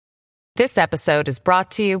This episode is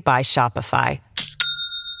brought to you by Shopify.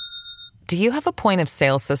 Do you have a point of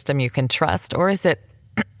sale system you can trust, or is it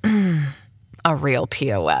a real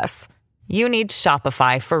POS? You need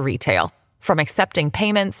Shopify for retail. From accepting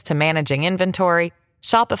payments to managing inventory,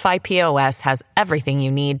 Shopify POS has everything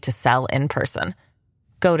you need to sell in person.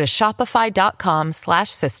 Go to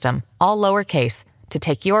shopify.com/system, all lowercase, to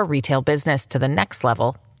take your retail business to the next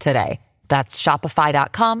level today. That's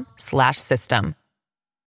shopify.com/system.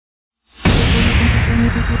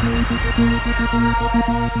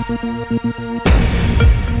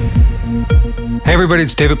 Hey everybody,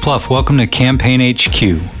 it's David Plouffe. Welcome to Campaign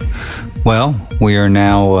HQ. Well, we are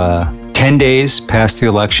now 10 days past the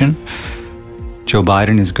election. Joe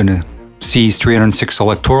Biden is going to seize 306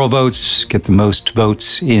 electoral votes, get the most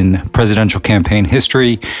votes in presidential campaign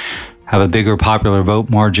history, have a bigger popular vote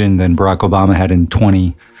margin than Barack Obama had in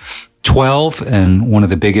 2012, and one of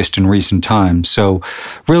the biggest in recent times. So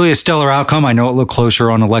really a stellar outcome. I know it looked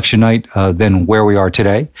closer on election night than where we are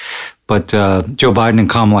today. But Joe Biden and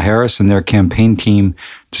Kamala Harris and their campaign team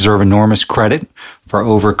deserve enormous credit for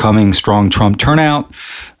overcoming strong Trump turnout,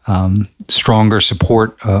 stronger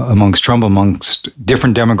support amongst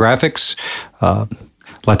different demographics,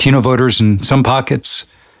 Latino voters in some pockets.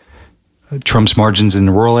 Trump's margins in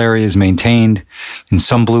the rural areas maintained. In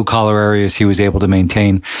some blue-collar areas, he was able to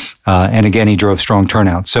maintain. And again, he drove strong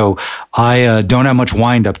turnout. So I don't have much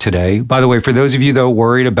wind-up today. By the way, for those of you, though,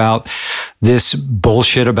 worried about this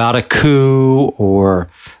bullshit about a coup or...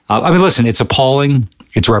 listen, it's appalling.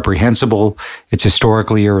 It's reprehensible. It's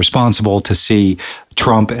historically irresponsible to see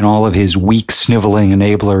Trump and all of his weak, sniveling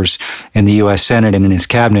enablers in the U.S. Senate and in his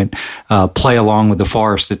cabinet play along with the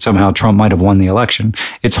farce that somehow Trump might have won the election.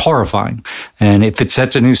 It's horrifying. And if it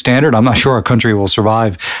sets a new standard, I'm not sure our country will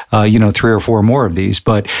survive, 3 or 4 more of these.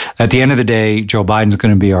 But at the end of the day, Joe Biden's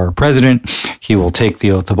going to be our president. He will take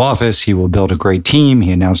the oath of office. He will build a great team.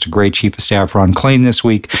 He announced a great chief of staff, Ron Klain, this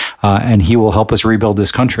week, and he will help us rebuild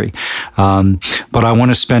this country. But I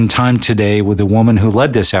want to spend time today with the woman who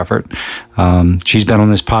led this effort. She's been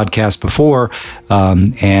on this podcast before,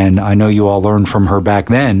 and I know you all learned from her back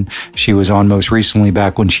then. She was on most recently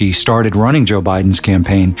back when she started running Joe Biden's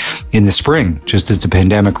campaign in the spring, just as the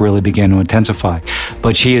pandemic really began to intensify.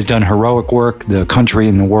 But she has done heroic work. The country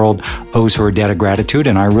and the world owes her a debt of gratitude,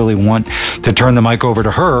 and I really want to turn the mic over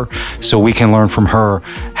to her so we can learn from her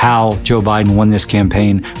how Joe Biden won this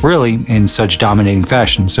campaign really in such dominating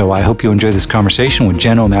fashion. So I hope you enjoy this conversation with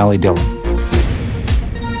Jen O'Malley Dillon.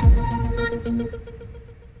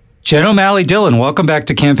 Jen O'Malley Dillon, welcome back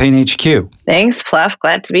to Campaign HQ. Thanks, Plouffe.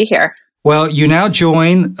 Glad to be here. Well, you now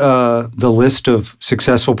join the list of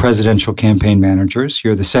successful presidential campaign managers.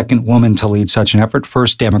 You're the second woman to lead such an effort,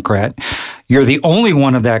 first Democrat. You're the only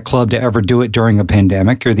one of that club to ever do it during a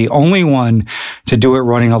pandemic. You're the only one to do it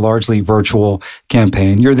running a largely virtual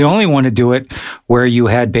campaign. You're the only one to do it where you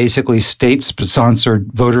had basically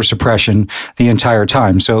state-sponsored voter suppression the entire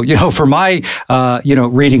time. So, for my,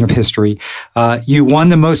 reading of history, you won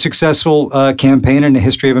the most successful campaign in the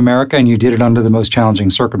history of America, and you did it under the most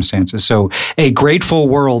challenging circumstances. So a grateful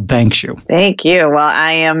world thanks you. Thank you. Well,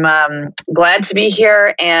 I am glad to be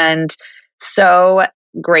here and so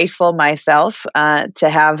grateful myself to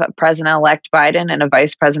have President-elect Biden and a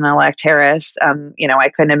Vice President-elect Harris. I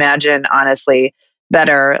couldn't imagine, honestly,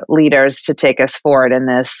 better leaders to take us forward in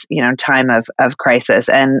this, time of crisis.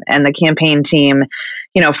 And the campaign team,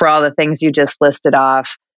 for all the things you just listed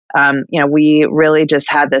off, we really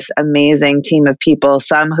just had this amazing team of people,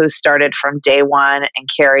 some who started from day one and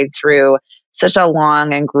carried through such a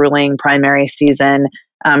long and grueling primary season,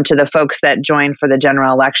 to the folks that joined for the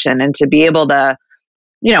general election, and to be able to,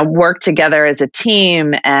 work together as a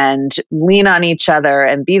team and lean on each other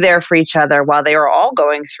and be there for each other while they were all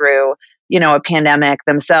going through, a pandemic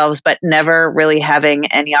themselves, but never really having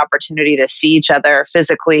any opportunity to see each other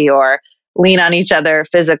physically or lean on each other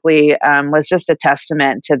physically, was just a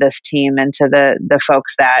testament to this team and to the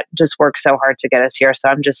folks that just worked so hard to get us here. So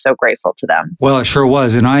I'm just so grateful to them. Well, it sure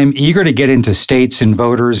was. And I'm eager to get into states and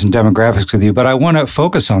voters and demographics with you, but I want to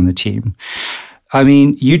focus on the team. I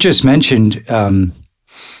mean, you just mentioned,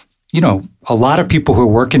 a lot of people who are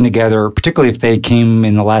working together, particularly if they came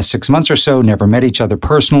in the last 6 months or so, never met each other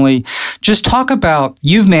personally. Just talk about,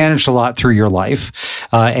 you've managed a lot through your life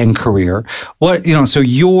and career. So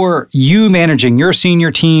you managing your senior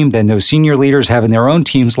team, then those senior leaders having their own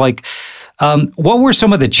teams. What were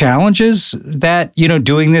some of the challenges that,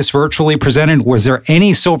 doing this virtually presented? Was there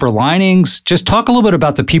any silver linings? Just talk a little bit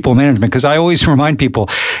about the people management, because I always remind people,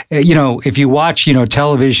 if you watch,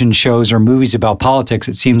 television shows or movies about politics,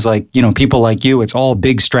 it seems like, people like you, it's all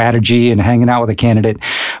big strategy and hanging out with a candidate.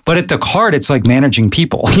 But at the heart, it's like managing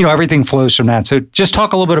people. Everything flows from that. So just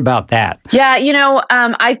talk a little bit about that. Yeah,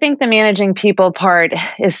 I think the managing people part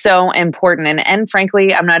is so important. And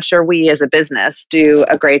frankly, I'm not sure we as a business do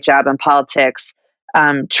a great job in politics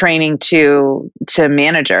training to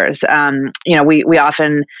managers. We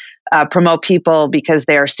often promote people because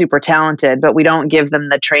they are super talented, but we don't give them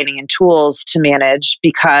the training and tools to manage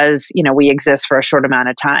because, we exist for a short amount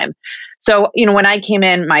of time. So, when I came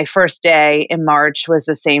in, my first day in March was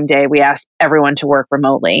the same day we asked everyone to work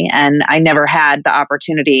remotely. And I never had the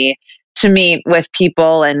opportunity to meet with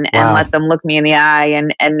people and let them look me in the eye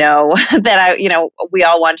and know that we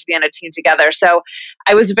all want to be on a team together. So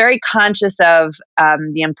I was very conscious of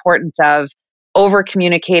the importance of over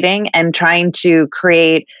communicating and trying to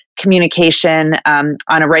create communication on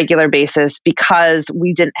a regular basis, because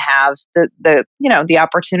we didn't have the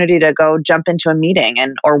opportunity to go jump into a meeting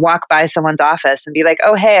or walk by someone's office and be like,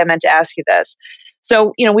 oh, hey, I meant to ask you this.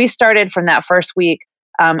 So, we started from that first week,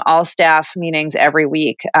 all staff meetings every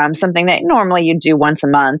week, something that normally you do once a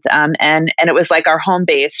month. And it was like our home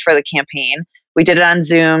base for the campaign. We did it on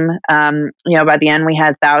Zoom. By the end, we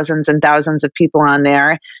had thousands and thousands of people on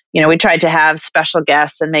there. We tried to have special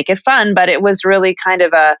guests and make it fun, but it was really kind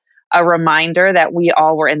of a reminder that we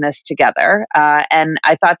all were in this together. And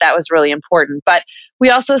I thought that was really important. But we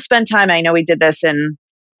also spent time, I know we did this in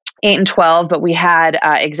 8 and 12, but we had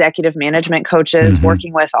executive management coaches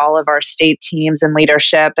working with all of our state teams and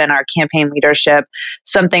leadership and our campaign leadership,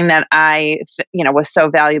 something that was so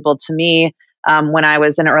valuable to me when I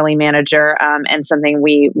was an early manager, and something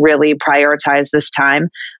we really prioritized this time.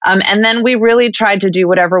 And then we really tried to do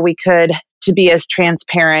whatever we could to be as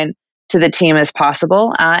transparent to the team as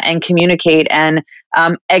possible, and communicate and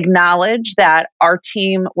acknowledge that our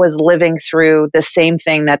team was living through the same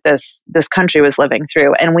thing that this country was living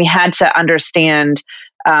through. And we had to understand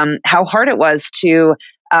how hard it was to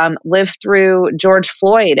live through George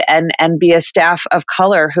Floyd and be a staff of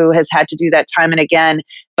color who has had to do that time and again,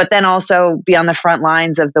 but then also be on the front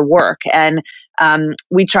lines of the work. And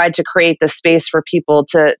we tried to create the space for people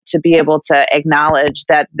to be able to acknowledge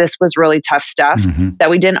that this was really tough stuff, that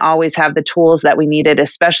we didn't always have the tools that we needed,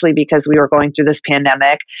 especially because we were going through this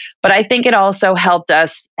pandemic. But I think it also helped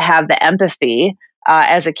us have the empathy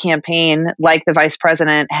as a campaign, like the vice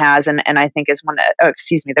president has, and I think is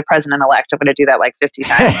the president-elect. I'm going to do that like 50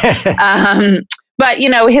 times. But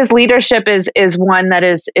his leadership is one that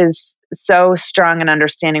is so strong in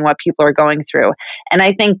understanding what people are going through. And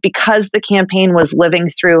I think because the campaign was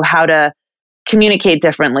living through how to communicate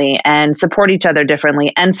differently and support each other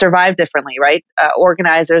differently and survive differently, right?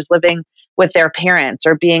 Organizers living with their parents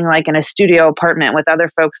or being like in a studio apartment with other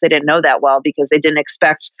folks they didn't know that well because they didn't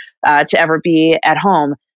expect to ever be at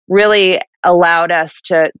home, really allowed us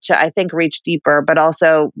to I think reach deeper, but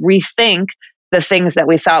also rethink the things that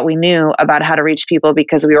we thought we knew about how to reach people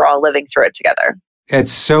because we were all living through it together.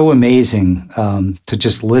 It's so amazing to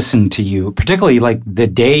just listen to you, particularly like the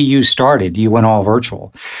day you started, you went all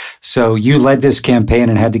virtual. So you led this campaign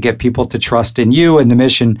and had to get people to trust in you and the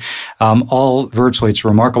mission all virtually. It's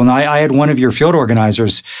remarkable. And I had one of your field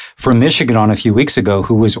organizers from Michigan on a few weeks ago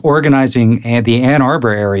who was organizing the Ann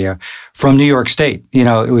Arbor area from New York State.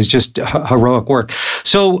 It was just heroic work.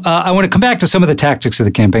 So I want to come back to some of the tactics of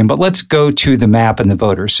the campaign, but let's go to the map and the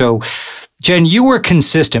voters. So Jen, you were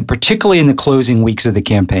consistent, particularly in the closing weeks of the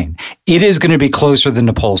campaign. It is going to be closer than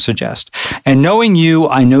the polls suggest. And knowing you,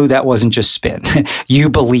 I know that wasn't just spin. You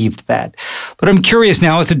believed that. But I'm curious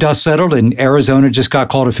now, as the dust settled and Arizona just got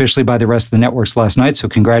called officially by the rest of the networks last night, so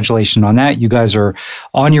congratulations on that. You guys are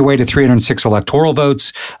on your way to 306 electoral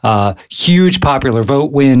votes, huge popular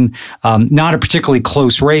vote win, not a particularly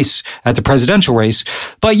close race at the presidential race.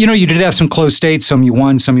 But, you did have some close states, some you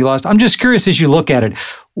won, some you lost. I'm just curious as you look at it,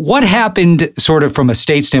 what happened sort of from a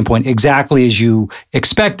state standpoint exactly as you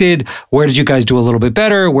expected? Where did you guys do a little bit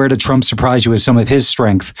better? Where did Trump surprise you with some of his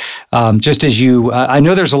strength? Just as you, I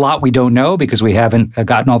know there's a lot we don't know because we haven't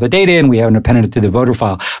gotten all the data in, we haven't appended it to the voter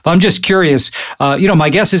file. But I'm just curious, my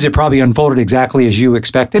guess is it probably unfolded exactly as you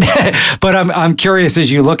expected. But I'm curious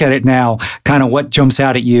as you look at it now, kind of what jumps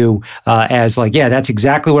out at you as like, yeah, that's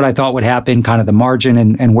exactly what I thought would happen, kind of the margin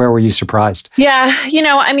and where were you surprised? Yeah,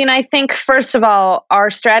 I think first of all, our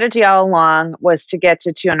strategy all along was to get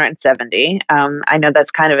to 270. I know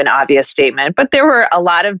that's kind of an obvious statement, but there were a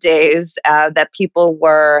lot of days that people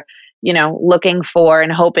were looking for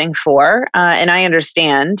and hoping for. And I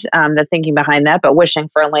understand the thinking behind that, but wishing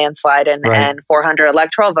for a landslide and 400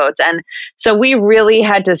 electoral votes. And so we really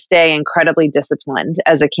had to stay incredibly disciplined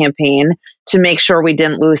as a campaign to make sure we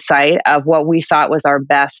didn't lose sight of what we thought was our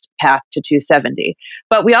best path to 270.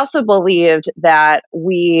 But we also believed that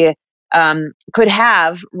we could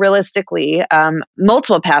have realistically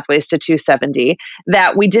multiple pathways to 270,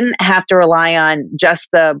 that we didn't have to rely on just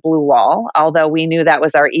the blue wall, although we knew that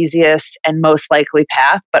was our easiest and most likely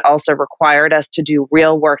path, but also required us to do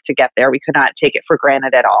real work to get there. We could not take it for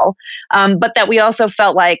granted at all. But that we also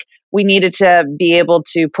felt like we needed to be able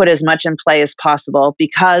to put as much in play as possible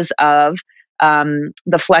because of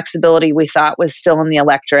the flexibility we thought was still in the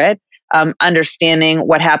electorate. Understanding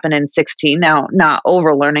what happened in 2016, now not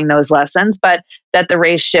overlearning those lessons, but that the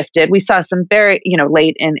race shifted. We saw some very,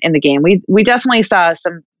 late in the game, we definitely saw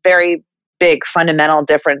some very big fundamental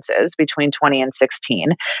differences between 20 and 16.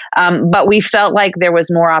 But we felt like there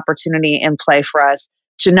was more opportunity in play for us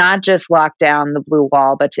to not just lock down the blue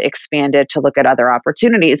wall, but to expand it, to look at other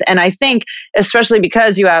opportunities. And I think, especially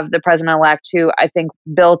because you have the president-elect who I think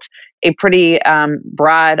built a pretty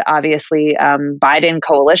broad, obviously, Biden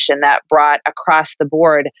coalition that brought across the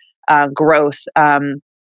board growth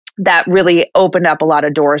that really opened up a lot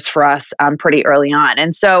of doors for us pretty early on.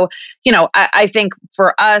 And so, I think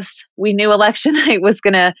for us, we knew election night was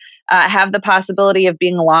going to have the possibility of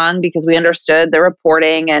being long because we understood the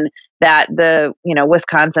reporting and that the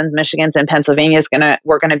Wisconsin's, Michigan's, and Pennsylvania's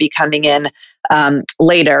were going to be coming in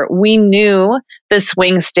later. We knew the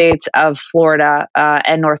swing states of Florida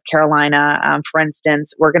and North Carolina, for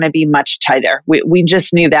instance, were going to be much tighter. We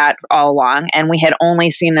just knew that all along, and we had only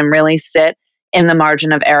seen them really sit in the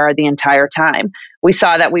margin of error the entire time. We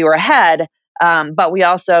saw that we were ahead. But we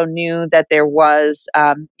also knew that there was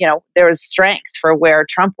strength for where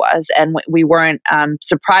Trump was, and we weren't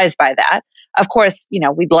surprised by that. Of course,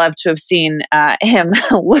 we'd love to have seen him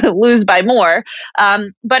lose by more.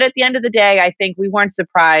 But at the end of the day, I think we weren't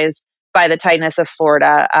surprised by the tightness of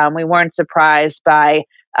Florida. We weren't surprised by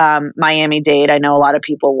Miami-Dade. I know a lot of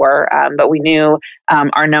people were, but we knew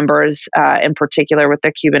our numbers, in particular with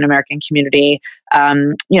the Cuban American community,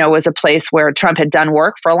 was a place where Trump had done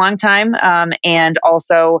work for a long time. And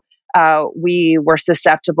also, we were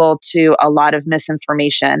susceptible to a lot of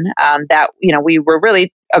misinformation that, we were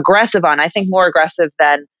really aggressive on, I think more aggressive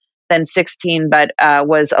than 16, but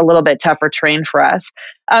was a little bit tougher terrain for us.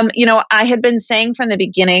 I had been saying from the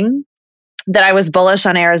beginning that I was bullish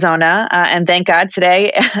on Arizona, and thank God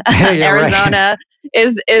today Arizona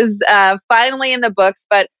is finally in the books.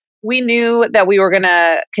 But we knew that we were going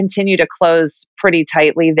to continue to close pretty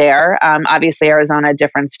tightly there. Obviously, Arizona, a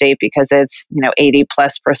different state because it's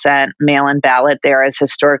 80+% mail-in ballot there, as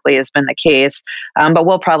historically has been the case. But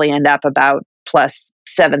we'll probably end up about plus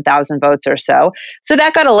 7,000 votes or so. So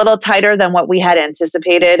that got a little tighter than what we had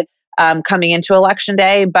anticipated coming into Election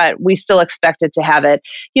Day, but we still expected to have it.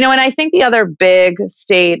 And I think the other big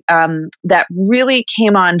state that really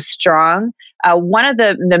came on strong, one of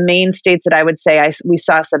the main states that I would say we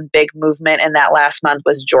saw some big movement in that last month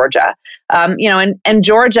was Georgia. And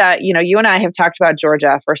Georgia, you and I have talked about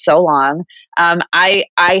Georgia for so long. I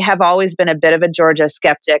have always been a bit of a Georgia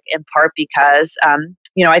skeptic, in part because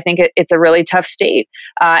I think it's a really tough state.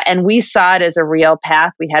 And we saw it as a real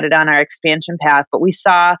path. We had it on our expansion path, but we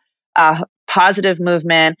saw positive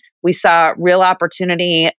movement. We saw real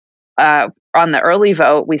opportunity on the early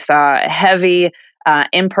vote. We saw heavy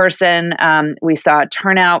in person. We saw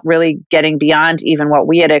turnout really getting beyond even what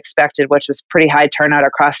we had expected, which was pretty high turnout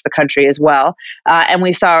across the country as well. And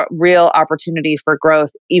we saw real opportunity for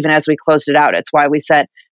growth even as we closed it out. It's why we set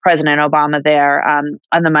President Obama there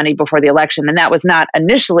on the money before the election. And that was not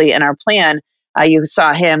initially in our plan. You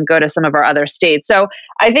saw him go to some of our other states. So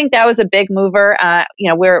I think that was a big mover.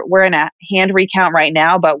 We're in a hand recount right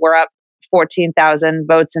now, but we're up 14,000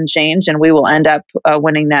 votes and change, and we will end up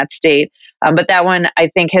winning that state. But that one, I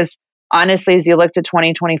think, has honestly, as you look to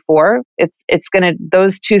 2024, it's going to,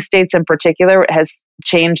 those two states in particular has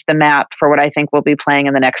changed the map for what I think we'll be playing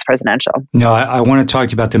in the next presidential. No, I want to talk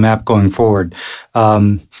to you about the map going forward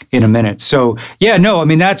in a minute. So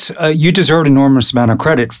that's, you deserve an enormous amount of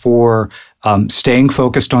credit for staying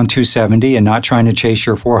focused on 270 and not trying to chase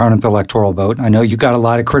your 400th electoral vote. I know you got a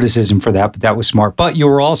lot of criticism for that, but that was smart. But you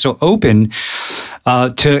were also open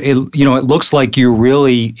it looks like you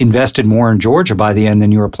really invested more in Georgia by the end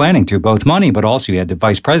than you were planning to, both money, but also you had the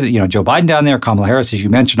vice president, Joe Biden down there, Kamala Harris, as you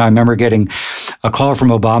mentioned. I remember getting a call from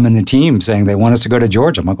Obama and the team saying they want us to go to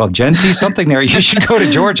Georgia. I'm like, well, Jen sees something there. You should go to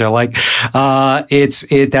Georgia.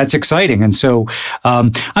 That's exciting. And so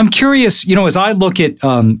I'm curious, as I look at,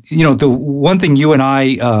 one thing you and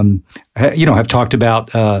I, have talked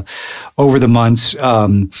about over the months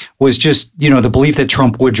was just, the belief that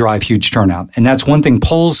Trump would drive huge turnout. And that's one thing.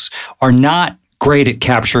 Polls are not great at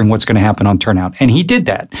capturing what's going to happen on turnout. And he did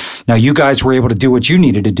that. Now, you guys were able to do what you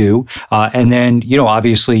needed to do. And then,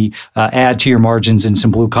 obviously add to your margins in some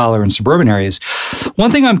blue collar and suburban areas.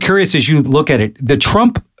 One thing I'm curious as you look at it, the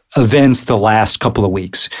Trump events the last couple of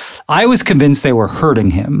weeks, I was convinced they were hurting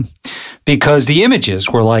him because the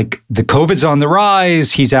images were like, the COVID's on the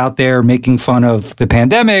rise. He's out there making fun of the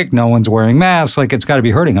pandemic. No one's wearing masks. Like, it's got to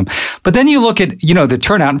be hurting him. But then you look at, the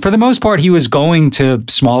turnout. And for the most part, he was going to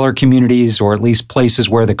smaller communities or at least places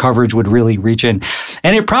where the coverage would really reach in.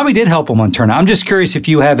 And it probably did help him on turnout. I'm just curious if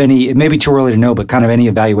you have any, it may be too early to know, but kind of any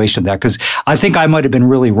evaluation of that, because I think I might have been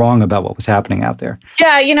really wrong about what was happening out there.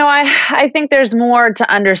 Yeah, I think there's more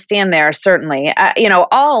to understand there, certainly.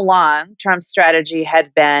 All along, Trump's strategy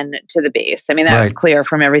had been to the base. I mean, that's clear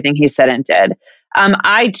from everything he said and did.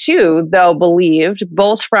 I too, though, believed,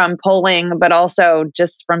 both from polling, but also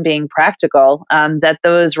just from being practical, that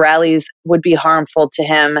those rallies would be harmful to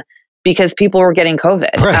him because people were getting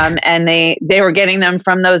COVID. Right. And they were getting them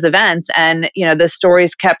from those events. And, the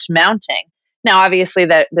stories kept mounting. Now, obviously,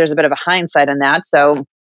 that there's a bit of a hindsight in that. So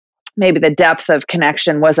maybe the depth of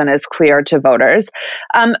connection wasn't as clear to voters.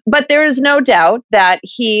 But there is no doubt that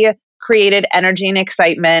he created energy and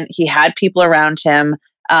excitement. He had people around him.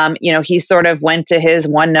 He sort of went to his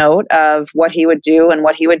one note of what he would do and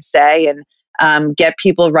what he would say and get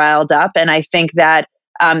people riled up. And I think that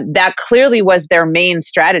that clearly was their main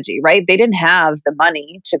strategy, right? They didn't have the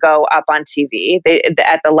money to go up on TV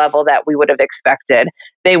at the level that we would have expected.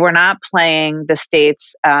 They were not playing the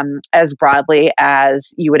states as broadly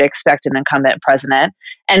as you would expect an incumbent president.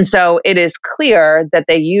 And so it is clear that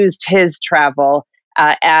they used his travel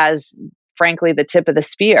as, frankly, the tip of the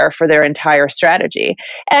spear for their entire strategy.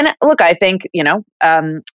 And look, I think,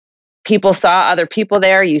 people saw other people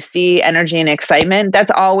there. You see energy and excitement. That's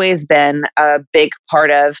always been a big part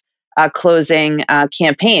of closing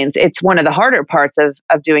campaigns. It's one of the harder parts of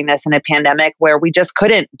doing this in a pandemic where we just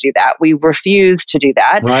couldn't do that. We refused to do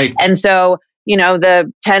that. Right. And so,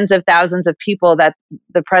 the tens of thousands of people that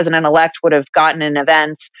the president-elect would have gotten in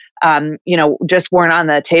events, just weren't on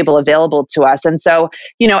the table available to us. And so,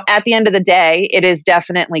 at the end of the day, it is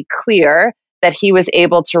definitely clear that he was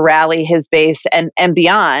able to rally his base and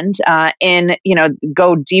beyond and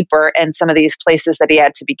go deeper in some of these places that he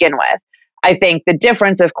had to begin with. I think the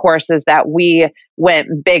difference, of course, is that we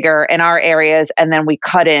went bigger in our areas and then we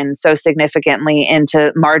cut in so significantly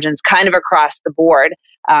into margins kind of across the board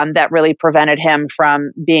that really prevented him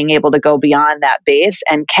from being able to go beyond that base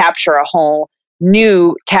and capture a whole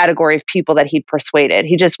new category of people that he'd persuaded.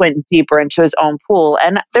 He just went deeper into his own pool.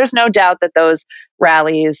 And there's no doubt that those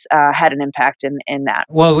rallies had an impact in that.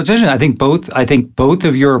 Well, it's interesting. I think both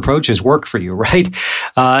of your approaches worked for you, right?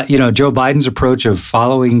 Joe Biden's approach of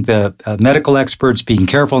following the medical experts, being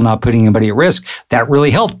careful, not putting anybody at risk, that really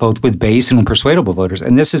helped both with base and persuadable voters.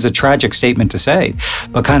 And this is a tragic statement to say,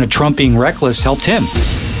 but kind of Trump being reckless helped him.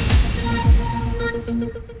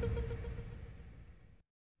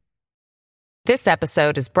 This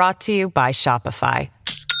episode is brought to you by Shopify.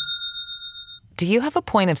 Do you have a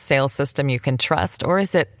point of sale system you can trust, or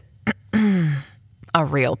is it a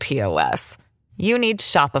real POS? You need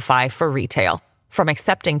Shopify for retail. From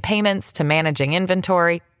accepting payments to managing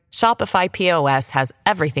inventory, Shopify POS has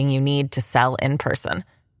everything you need to sell in person.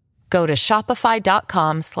 Go to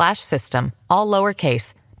shopify.com/system, all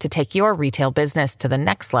lowercase, to take your retail business to the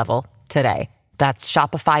next level today. That's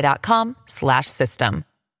shopify.com/system.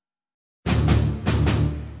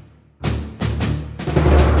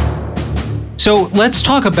 So let's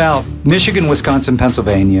talk about Michigan, Wisconsin,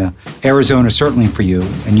 Pennsylvania, Arizona, certainly for you,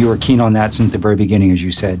 and you were keen on that since the very beginning, as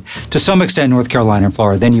you said. To some extent, North Carolina and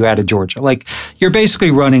Florida, then you added Georgia. Like, you're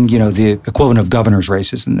basically running, the equivalent of governor's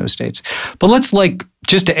races in those states. But let's,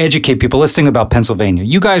 just to educate people, let's think about Pennsylvania.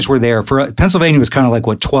 You guys were there for, Pennsylvania was kind of like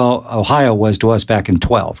what Ohio was to us back in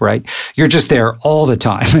 12, right? You're just there all the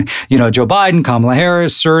time. Joe Biden, Kamala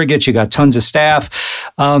Harris, surrogates, you got tons of staff.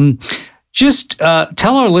 Just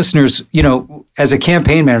tell our listeners, as a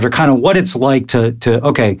campaign manager, kind of what it's like to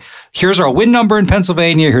okay, here's our win number in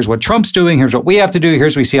Pennsylvania, here's what Trump's doing, here's what we have to do,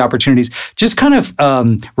 here's where we see opportunities. Just kind of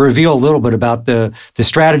reveal a little bit about the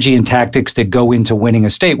strategy and tactics that go into winning a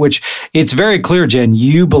state, which it's very clear, Jen,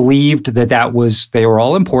 you believed they were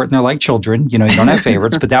all important. They're like children, you don't have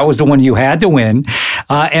favorites, but that was the one you had to win.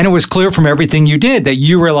 And it was clear from everything you did that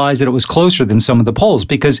you realized that it was closer than some of the polls,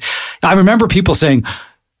 because I remember people saying,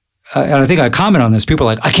 and I think I comment on this, people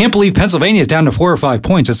are like, I can't believe Pennsylvania is down to 4 or 5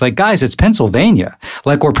 points. It's like, guys, it's Pennsylvania.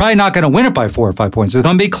 Like, we're probably not going to win it by 4 or 5 points. It's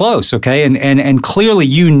going to be close, okay? And clearly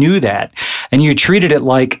you knew that. And you treated it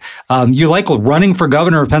like, you like running for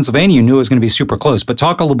governor of Pennsylvania, you knew it was going to be super close. But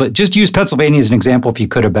talk a little bit, just use Pennsylvania as an example, if you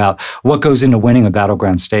could, about what goes into winning a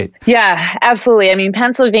battleground state. Yeah, absolutely. I mean,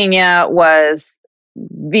 Pennsylvania was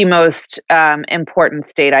the most important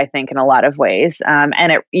state, I think, in a lot of ways.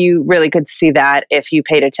 And you really could see that if you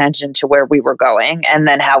paid attention to where we were going and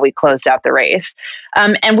then how we closed out the race.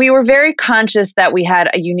 And we were very conscious that we had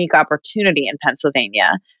a unique opportunity in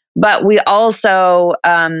Pennsylvania, but we also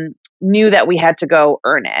knew that we had to go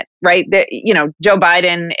earn it, right? Joe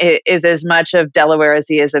Biden is as much of Delaware as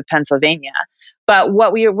he is of Pennsylvania. But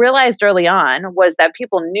what we realized early on was that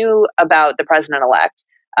people knew about the president-elect,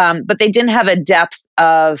 but they didn't have a depth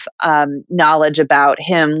of knowledge about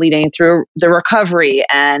him leading through the recovery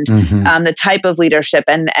and the type of leadership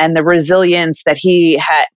and the resilience that he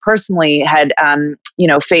had personally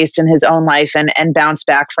faced in his own life and bounced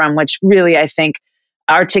back from, which really, I think,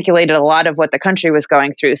 articulated a lot of what the country was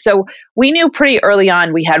going through. So we knew pretty early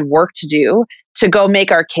on we had work to do to go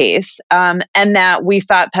make our case, and that we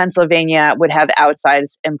thought Pennsylvania would have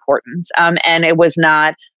outsized importance. And it was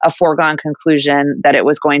not a foregone conclusion that it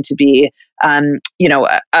was going to be,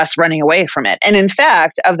 us running away from it. And in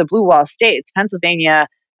fact, of the Blue Wall states, Pennsylvania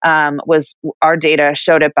our data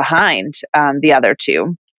showed it behind the other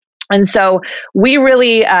two. And so we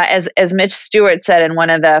really, as Mitch Stewart said in one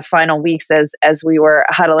of the final weeks as we were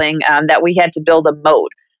huddling, that we had to build a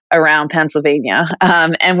moat around Pennsylvania.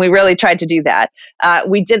 And we really tried to do that.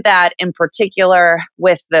 We did that in particular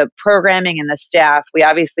with the programming and the staff. We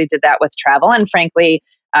obviously did that with travel. And frankly,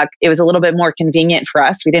 it was a little bit more convenient for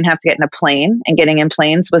us. We didn't have to get in a plane, and getting in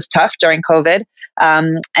planes was tough during COVID.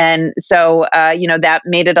 And so, that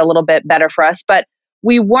made it a little bit better for us. But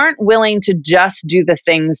we weren't willing to just do the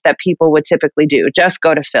things that people would typically do. Just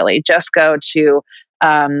go to Philly, just go to,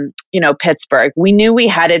 Pittsburgh. We knew we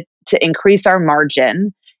had to increase our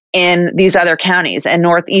margin in these other counties and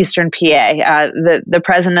northeastern PA. The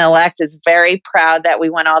president-elect is very proud that we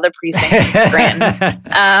won all the precincts in Scranton.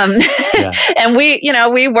 And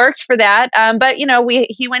we worked for that. But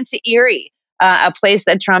he went to Erie, a place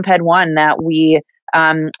that Trump had won that we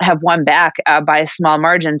have won back by small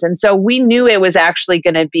margins. And so we knew it was actually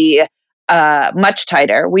going to be much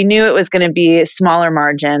tighter. We knew it was going to be smaller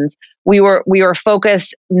margins. We were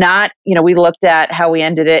focused we looked at how we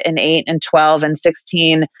ended it in 8 and 12 and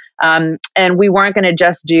 16. And we weren't going to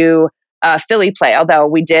just do Philly play, although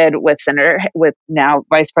we did with now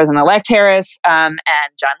Vice President-elect Harris and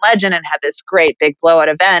John Legend, and had this great big blowout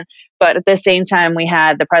event. But at the same time, we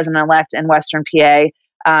had the president-elect in Western PA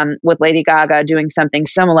with Lady Gaga doing something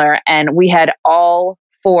similar. And we had all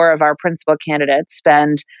 4 of our principal candidates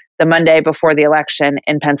spend the Monday before the election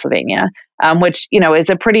in Pennsylvania, which, is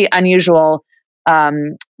a pretty unusual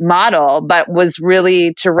model, but was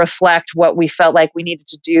really to reflect what we felt like we needed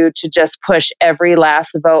to do to just push every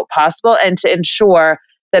last vote possible and to ensure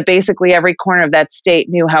that basically every corner of that state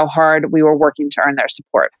knew how hard we were working to earn their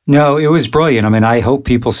support. No, it was brilliant. I mean, I hope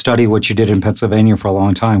people study what you did in Pennsylvania for a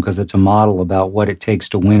long time, because it's a model about what it takes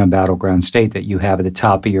to win a battleground state that you have at the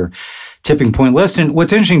top of your tipping point list. And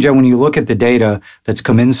what's interesting, Joe, when you look at the data that's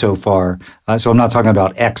come in so far, so I'm not talking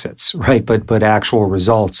about exits, right, but actual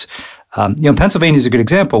results. Pennsylvania is a good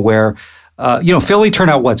example where Philly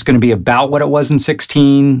turned out what's going to be about what it was in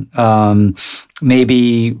 16,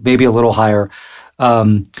 maybe a little higher.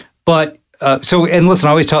 And listen, I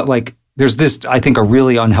always talk, there's this, I think, a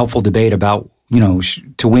really unhelpful debate about,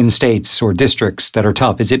 to win states or districts that are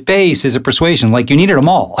tough. Is it base? Is it persuasion? You needed them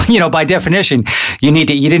all. By definition, you need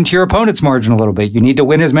to eat into your opponent's margin a little bit. You need to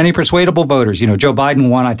win as many persuadable voters. Joe Biden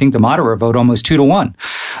won, I think, the moderate vote almost 2-1,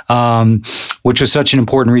 which was such an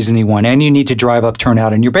important reason he won. And you need to drive up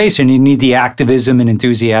turnout in your base, and you need the activism and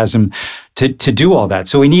enthusiasm to do all that.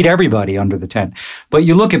 So we need everybody under the tent. But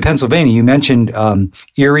you look at Pennsylvania, you mentioned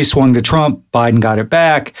Erie swung to Trump, Biden got it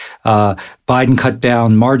back. Biden cut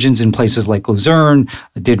down margins in places like Luzerne,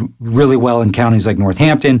 did really well in counties like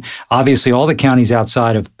Northampton. Obviously, all the counties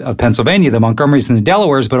outside of Pennsylvania, the Montgomerys and the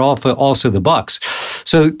Delawares, but also the Bucks.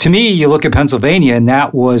 So to me, you look at Pennsylvania, and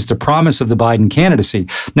that was the promise of the Biden candidacy.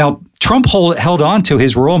 Now, Trump held on to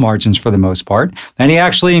his rural margins for the most part, and he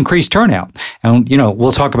actually increased turnout. And,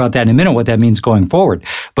 we'll talk about that in a minute, what that means going forward.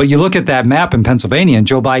 But you look at that map in Pennsylvania, and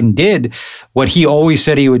Joe Biden did what he always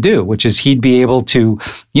said he would do, which is he'd be able to,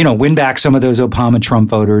 win back some of those Obama-Trump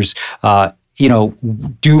voters,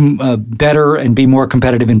 do better and be more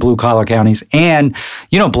competitive in blue-collar counties and,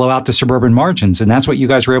 blow out the suburban margins. And that's what you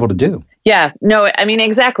guys were able to do. Yeah, no, I mean,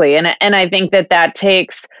 exactly. And I think that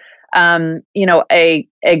takes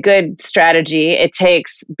a good strategy. It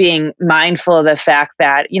takes being mindful of the fact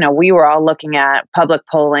that, we were all looking at public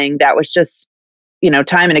polling that was just,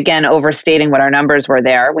 time and again overstating what our numbers were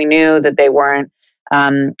there. We knew that they weren't,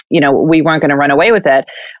 we weren't going to run away with it.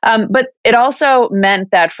 But it also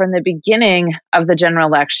meant that from the beginning of the general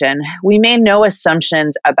election, we made no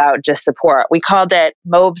assumptions about just support. We called it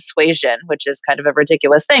mob-suasion, which is kind of a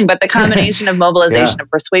ridiculous thing, but the combination of mobilization and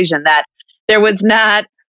persuasion, that there was not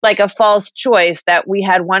like a false choice that we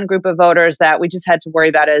had one group of voters that we just had to worry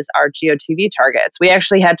about as our GOTV targets. We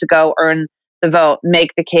actually had to go earn the vote,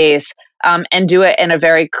 make the case, and do it in a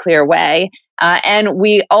very clear way. And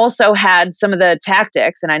we also had some of the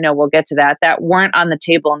tactics, and I know we'll get to that weren't on the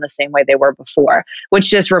table in the same way they were before, which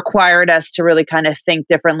just required us to really kind of think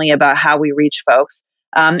differently about how we reach folks.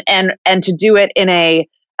 And to do it in a,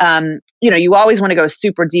 you always want to go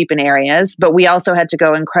super deep in areas, but we also had to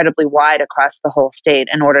go incredibly wide across the whole state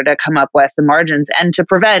in order to come up with the margins and to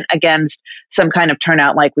prevent against some kind of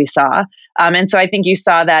turnout like we saw. And so I think you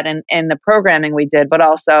saw that in the programming we did, but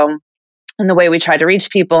also in the way we tried to reach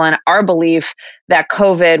people, and our belief that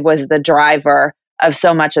COVID was the driver of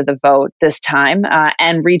so much of the vote this time,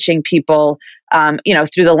 and reaching people,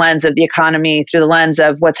 through the lens of the economy, through the lens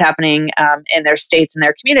of what's happening in their states and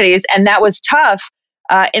their communities. And that was tough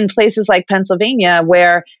in places like Pennsylvania,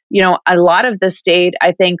 where, a lot of the state,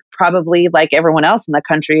 I think probably like everyone else in the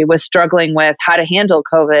country, was struggling with how to handle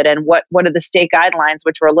COVID and what are the state guidelines,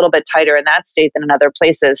 which were a little bit tighter in that state than in other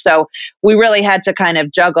places. So we really had to kind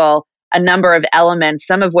of juggle a number of elements,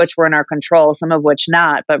 some of which were in our control, some of which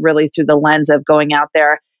not, but really through the lens of going out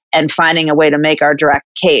there and finding a way to make our direct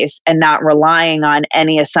case and not relying on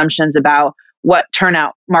any assumptions about what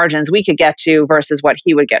turnout margins we could get to versus what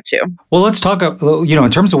he would get to. Well, let's talk,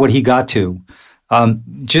 in terms of what he got to,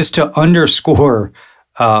 just to underscore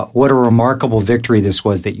what a remarkable victory this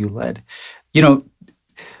was that you led.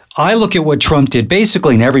 I look at what Trump did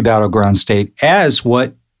basically in every battleground state as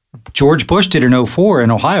what George Bush did in 2004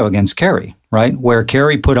 in Ohio against Kerry, right? Where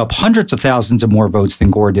Kerry put up hundreds of thousands of more votes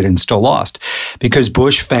than Gore did and still lost because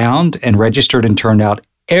Bush found and registered and turned out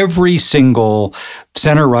every single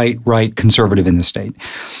center-right conservative in the state.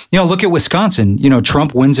 Look at Wisconsin.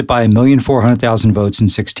 Trump wins it by 1,400,000 votes in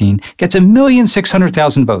 2016, gets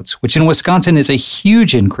 1,600,000 votes, which in Wisconsin is a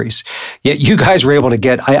huge increase. Yet you guys were able to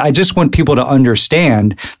get, I just want people to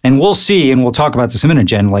understand, and we'll see, and we'll talk about this in a minute,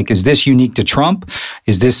 Jen, like, is this unique to Trump?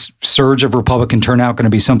 Is this surge of Republican turnout going to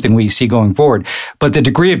be something we see going forward? But the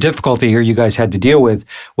degree of difficulty here you guys had to deal with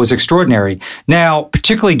was extraordinary. Now,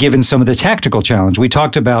 particularly given some of the tactical challenge, we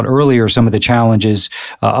talked about earlier some of the challenges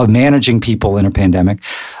of managing people in a pandemic.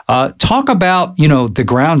 Talk about, the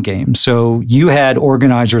ground game. So you had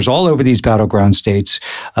organizers all over these battleground states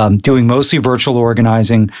doing mostly virtual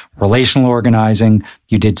organizing, relational organizing.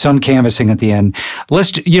 You did some canvassing at the end.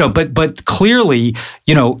 But clearly,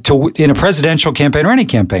 in a presidential campaign or any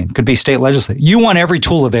campaign, could be state legislature, you want every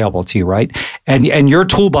tool available to you, right? And your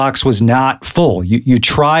toolbox was not full. You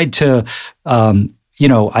tried to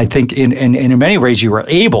I think in many ways you were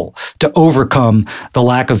able to overcome the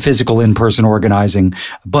lack of physical in-person organizing.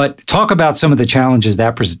 But talk about some of the challenges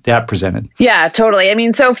that presented. Yeah, totally. I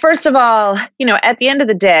mean, so first of all, at the end of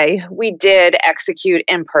the day, we did execute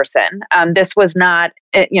in person. This was not,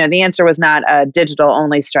 the answer was not a digital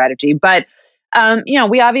only strategy, but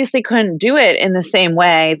we obviously couldn't do it in the same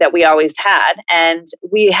way that we always had. And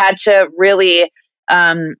we had to really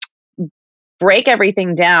break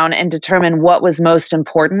everything down and determine what was most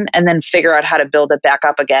important and then figure out how to build it back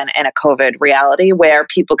up again in a COVID reality where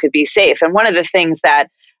people could be safe. And one of the things that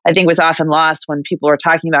I think was often lost when people were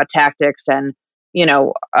talking about tactics and,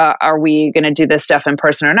 are we going to do this stuff in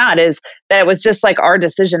person or not, is that it was just like our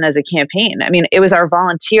decision as a campaign. I mean, it was our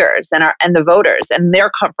volunteers and the voters and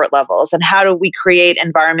their comfort levels. And how do we create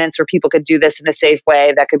environments where people could do this in a safe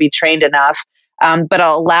way that could be trained enough, but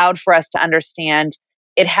allowed for us to understand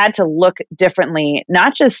it had to look differently,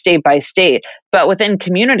 not just state by state, but within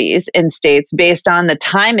communities in states based on the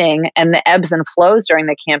timing and the ebbs and flows during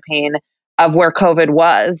the campaign of where COVID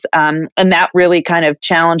was. And that really kind of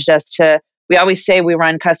challenged us to, we always say we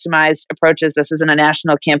run customized approaches. This isn't a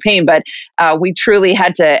national campaign, but we truly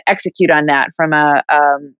had to execute on that from a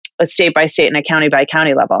state by state and a county by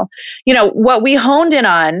county level. What we honed in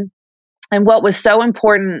on and what was so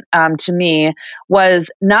important to me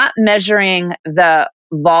was not measuring the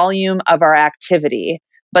volume of our activity,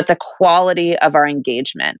 but the quality of our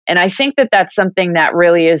engagement. And I think that that's something that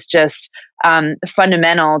really is just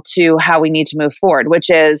fundamental to how we need to move forward, which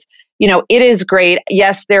is, it is great.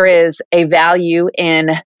 Yes, there is a value in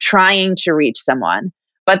trying to reach someone,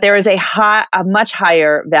 but there is a much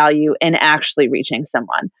higher value in actually reaching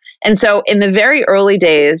someone. And so in the very early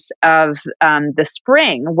days of the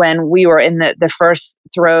spring, when we were in the first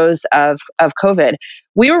throes of COVID,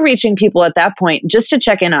 we were reaching people at that point just to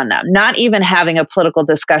check in on them, not even having a political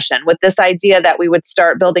discussion, with this idea that we would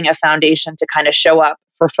start building a foundation to kind of show up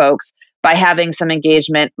for folks by having some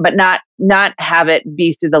engagement, but not have it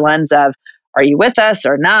be through the lens of, are you with us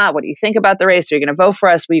or not? What do you think about the race? Are you going to vote for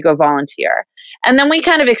us? Will you go volunteer? And then we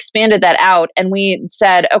kind of expanded that out and we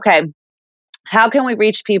said, okay, how can we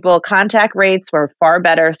reach people? Contact rates were far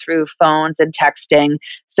better through phones and texting.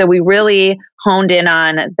 So we really honed in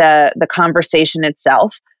on the conversation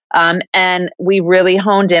itself. And we really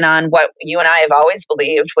honed in on what you and I have always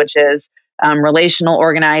believed, which is relational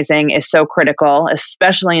organizing is so critical,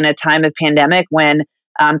 especially in a time of pandemic when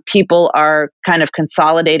people are kind of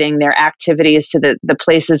consolidating their activities to the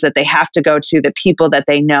places that they have to go to, the people that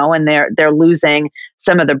they know, and they're losing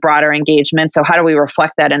some of the broader engagement. So how do we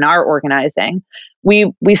reflect that in our organizing?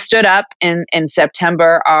 We stood up in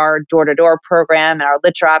September our door-to-door program and our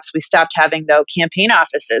lit drops. We stopped having the campaign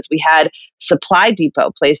offices. We had supply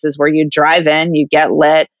depot places where you drive in, you get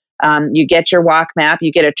lit, you get your walk map,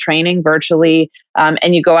 you get a training virtually,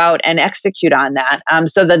 and you go out and execute on that.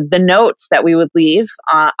 So the notes that we would leave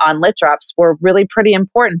on lit drops were really pretty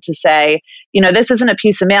important to say, this isn't a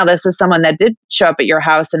piece of mail. This is someone that did show up at your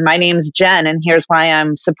house, and my name's Jen, and here's why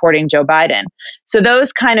I'm supporting Joe Biden. So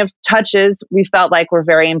those kind of touches we felt like were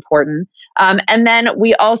very important. And then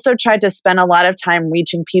we also tried to spend a lot of time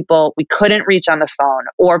reaching people we couldn't reach on the phone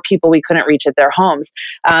or people we couldn't reach at their homes.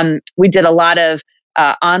 We did a lot of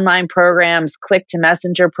online programs, click to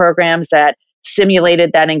messenger programs that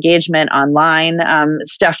simulated that engagement online,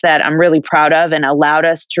 stuff that I'm really proud of and allowed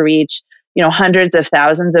us to reach, hundreds of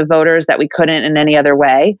thousands of voters that we couldn't in any other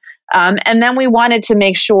way. And then we wanted to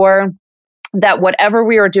make sure that whatever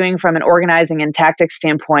we were doing from an organizing and tactics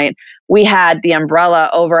standpoint, we had the umbrella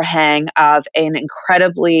overhang of an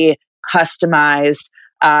incredibly customized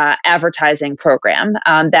advertising program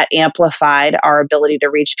that amplified our ability to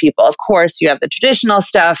reach people. Of course, you have the traditional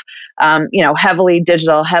stuff, heavily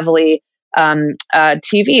digital, heavily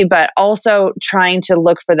TV, but also trying to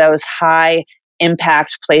look for those high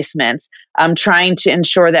impact placements, trying to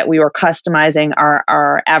ensure that we were customizing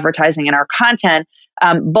our advertising and our content,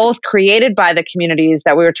 both created by the communities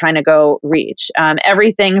that we were trying to go reach.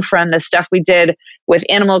 Everything from the stuff we did with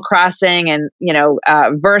Animal Crossing and,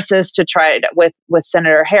 Versus to try with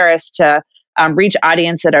Senator Harris to reach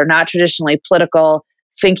audiences that are not traditionally political,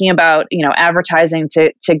 thinking about, advertising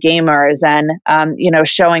to gamers and,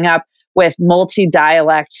 showing up with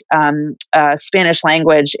multi-dialect Spanish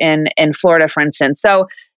language in Florida, for instance. So,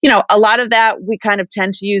 a lot of that we kind of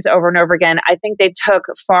tend to use over and over again. I think they took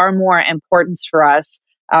far more importance for us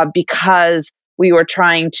because we were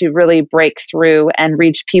trying to really break through and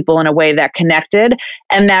reach people in a way that connected,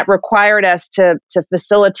 and that required us to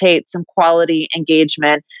facilitate some quality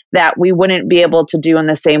engagement that we wouldn't be able to do in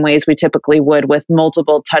the same ways we typically would with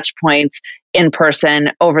multiple touch points in person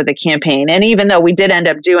over the campaign. And even though we did end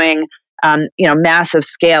up doing massive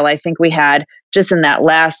scale, I think we had just in that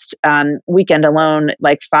last weekend alone,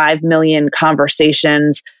 like 5 million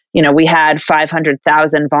conversations. We had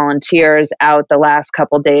 500,000 volunteers out the last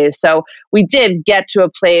couple of days. So we did get to a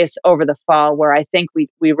place over the fall where I think we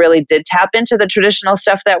really did tap into the traditional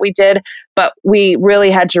stuff that we did, but we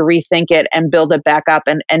really had to rethink it and build it back up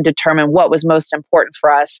and determine what was most important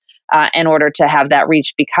for us in order to have that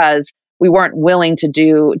reach, because we weren't willing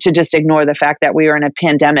to just ignore the fact that we were in a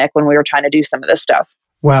pandemic when we were trying to do some of this stuff.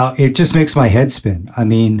 Well, it just makes my head spin. I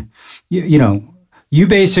mean, you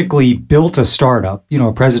basically built a startup.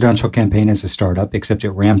 A presidential campaign is a startup, except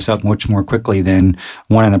it ramps up much more quickly than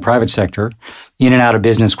one in the private sector, in and out of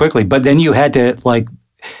business quickly. But then you had to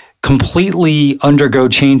completely undergo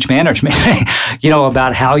change management,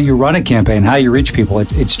 about how you run a campaign, how you reach people.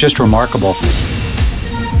 It's just remarkable.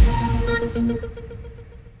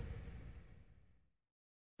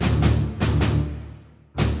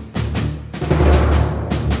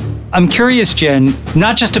 I'm curious, Jen,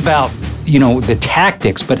 not just about, the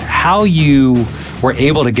tactics, but how you were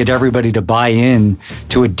able to get everybody to buy in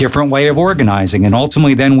to a different way of organizing. And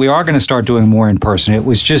ultimately, then we are going to start doing more in person. It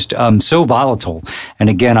was just so volatile. And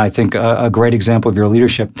again, I think a great example of your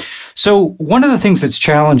leadership. So one of the things that's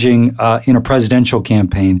challenging in a presidential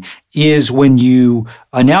campaign is when you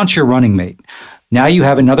announce your running mate. Now you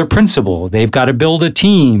have another principal. They've got to build a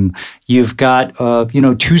team. You've got,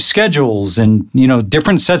 2 schedules and,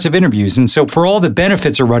 different sets of interviews. And so for all the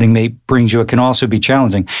benefits a running mate brings you, it can also be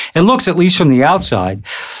challenging. It looks, at least from the outside,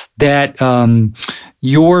 that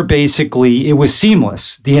it was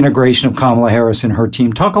seamless, the integration of Kamala Harris and her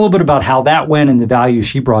team. Talk a little bit about how that went and the value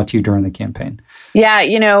she brought to you during the campaign. Yeah,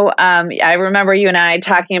 I remember you and I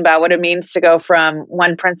talking about what it means to go from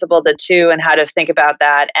one principle to two and how to think about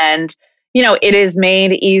that. And, it is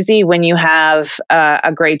made easy when you have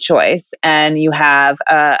a great choice and you have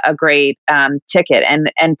a great ticket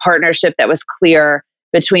and partnership that was clear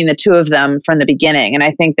between the two of them from the beginning. And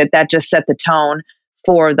I think that just set the tone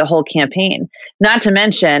for the whole campaign. Not to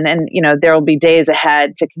mention, and there will be days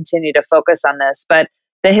ahead to continue to focus on this, but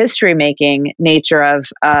the history-making nature of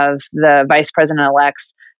the vice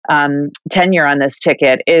president-elect's tenure on this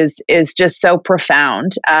ticket is just so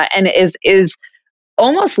profound and is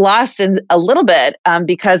almost lost in a little bit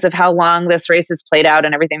because of how long this race has played out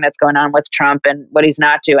and everything that's going on with Trump and what he's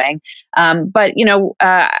not doing. But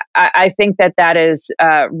I think that is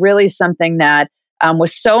really something that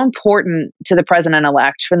was so important to the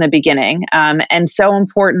president-elect from the beginning, and so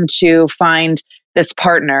important to find this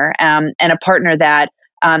partner and a partner that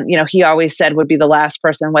he always said would be the last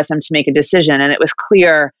person with him to make a decision. And it was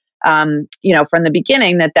clear, from the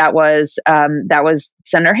beginning that was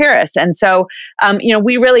Senator Harris. And so,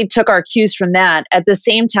 we really took our cues from that. At the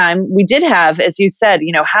same time, we did have, as you said,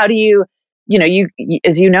 how do you,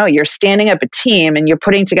 you're standing up a team and you're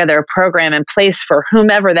putting together a program in place for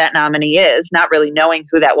whomever that nominee is, not really knowing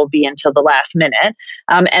who that will be until the last minute.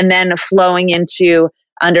 And then flowing into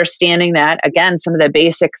understanding that, again, some of the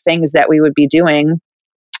basic things that we would be doing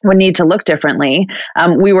would need to look differently.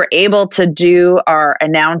 We were able to do our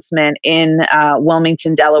announcement in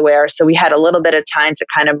Wilmington, Delaware. So we had a little bit of time to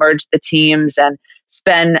kind of merge the teams and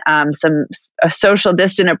spend some social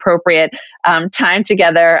distant appropriate time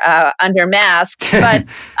together under masks. But,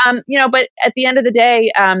 but at the end of the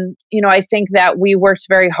day, I think that we worked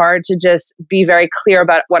very hard to just be very clear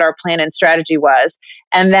about what our plan and strategy was.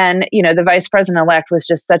 And then, the vice president-elect was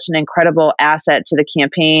just such an incredible asset to the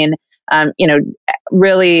campaign.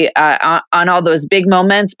 Really on all those big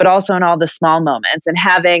moments, but also in all the small moments. And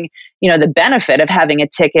having, the benefit of having a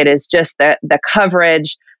ticket is just the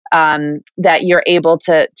coverage that you're able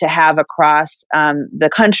to have across the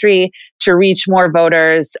country to reach more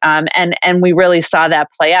voters. And we really saw that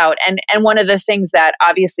play out. And one of the things that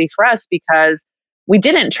obviously for us, because we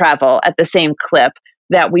didn't travel at the same clip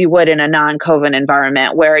that we would in a non-COVID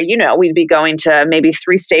environment where, we'd be going to maybe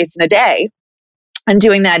 3 states in a day and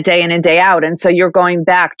doing that day in and day out. And so you're going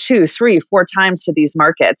back 2, 3, 4 times to these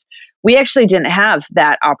markets. We actually didn't have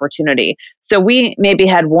that opportunity. So we maybe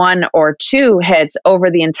had 1 or 2 hits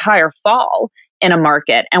over the entire fall in a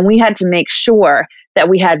market. And we had to make sure that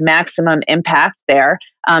we had maximum impact there,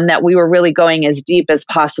 that we were really going as deep as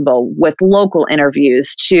possible with local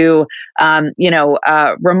interviews to,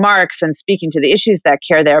 remarks and speaking to the issues that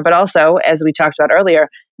care there. But also, as we talked about earlier,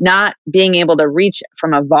 not being able to reach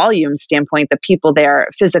from a volume standpoint, the people there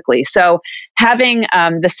physically. So having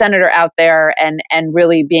the senator out there and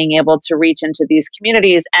really being able to reach into these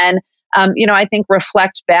communities and, I think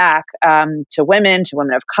reflect back to women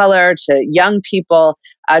of color, to young people,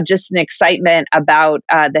 just an excitement about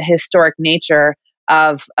the historic nature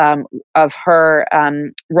of her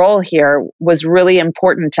role here was really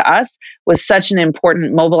important to us, was such an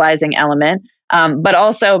important mobilizing element. But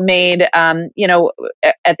also made,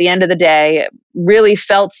 at the end of the day, really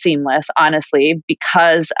felt seamless, honestly,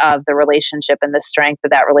 because of the relationship and the strength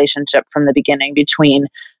of that relationship from the beginning between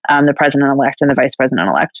the president-elect and the vice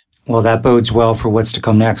president-elect. Well, that bodes well for what's to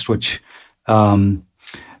come next, which I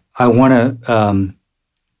want to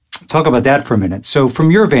talk about that for a minute. So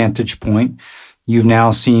from your vantage point, you've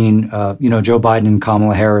now seen, Joe Biden and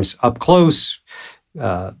Kamala Harris up close.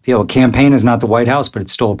 A campaign is not the White House, but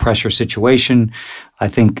it's still a pressure situation. I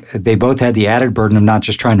think they both had the added burden of not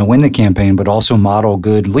just trying to win the campaign, but also model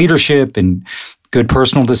good leadership and good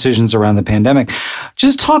personal decisions around the pandemic.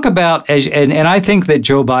 Just talk about, and I think that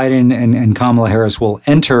Joe Biden and Kamala Harris will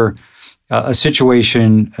enter a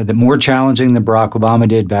situation that more challenging than Barack Obama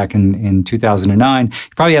did back in 2009. You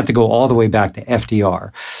probably have to go all the way back to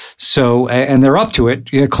FDR. So, and they're up to it,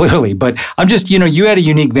 clearly. But I'm just, you had a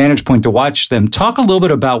unique vantage point to watch them. Talk a little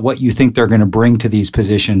bit about what you think they're going to bring to these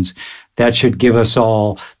positions that should give us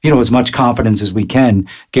all, as much confidence as we can,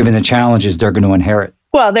 given the challenges they're going to inherit.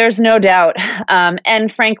 Well, there's no doubt. And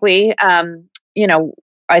frankly,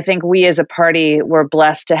 I think we as a party were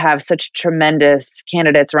blessed to have such tremendous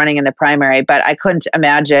candidates running in the primary, but I couldn't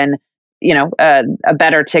imagine, a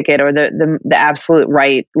better ticket or the absolute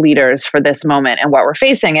right leaders for this moment and what we're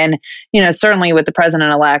facing. And, certainly with the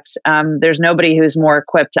president-elect, there's nobody who's more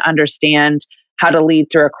equipped to understand how to lead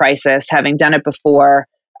through a crisis, having done it before,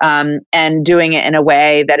 and doing it in a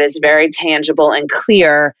way that is very tangible and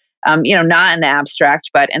clear, not in the abstract,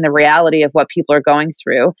 but in the reality of what people are going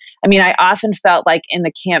through. I mean, I often felt like in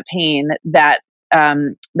the campaign that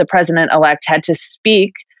the president-elect had to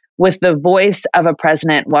speak with the voice of a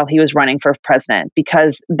president while he was running for president,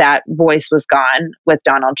 because that voice was gone with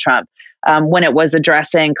Donald Trump. When it was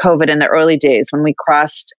addressing COVID in the early days, when we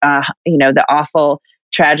crossed, the awful,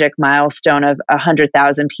 tragic milestone of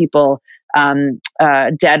 100,000 people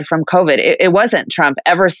dead from COVID, it wasn't Trump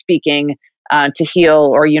ever speaking to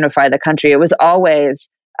heal or unify the country. It was always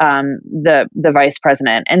the vice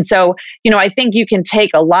president. And so, I think you can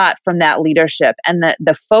take a lot from that leadership and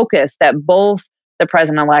the focus that both the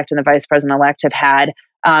president-elect and the vice president-elect have had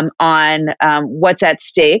on what's at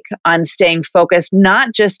stake, on staying focused, not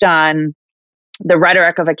just on the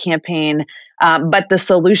rhetoric of a campaign, but the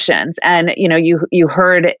solutions. And, you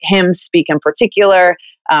heard him speak in particular,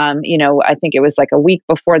 I think it was like a week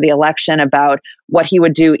before the election, about what he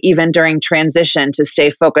would do even during transition to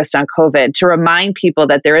stay focused on COVID, to remind people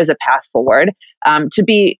that there is a path forward, to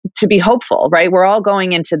be hopeful, right? We're all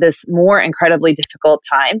going into this more incredibly difficult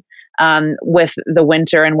time with the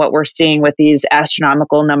winter and what we're seeing with these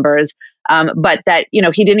astronomical numbers. But that,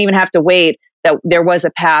 he didn't even have to wait, that there was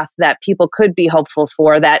a path that people could be hopeful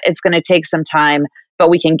for, that it's going to take some time, but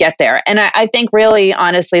we can get there. And I think really,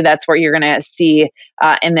 honestly, that's what you're going to see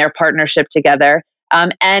in their partnership together,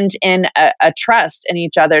 and in a trust in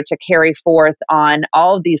each other to carry forth on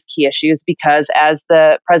all of these key issues, because as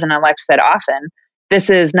the president-elect said often, this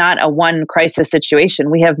is not a one crisis situation.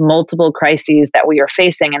 We have multiple crises that we are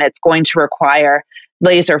facing, and it's going to require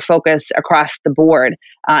laser focus across the board.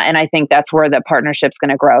 And I think that's where the partnership's going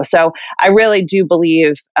to grow. So I really do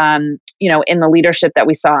believe, in the leadership that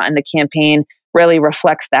we saw in the campaign really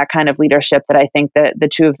reflects that kind of leadership that I think that the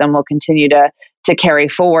two of them will continue to carry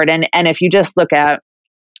forward. And if you just look at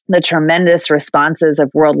the tremendous responses of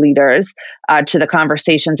world leaders to the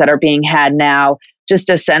conversations that are being had now, just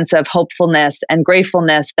a sense of hopefulness and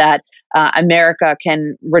gratefulness that America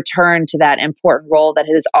can return to that important role that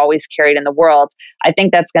it has always carried in the world. I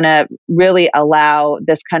think that's going to really allow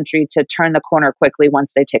this country to turn the corner quickly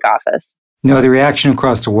once they take office. The reaction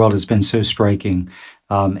across the world has been so striking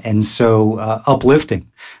and so uplifting.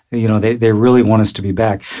 They really want us to be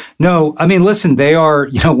back. No, I mean, listen, they are,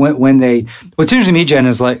 when they, what's interesting to me, Jen,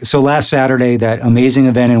 is so last Saturday, that amazing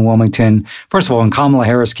event in Wilmington, first of all, when Kamala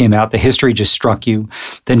Harris came out, the history just struck you.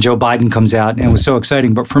 Then Joe Biden comes out, and it was so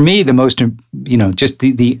exciting. But for me, the most, just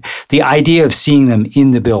the idea of seeing them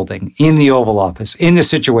in the building, in the Oval Office, in the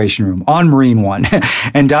Situation Room, on Marine One,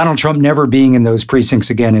 and Donald Trump never being in those precincts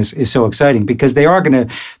again is so exciting, because they are going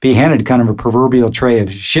to be handed kind of a proverbial tray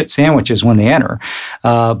of shit sandwiches when they enter.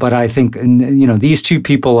 But I think, these two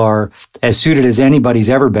people are as suited as anybody's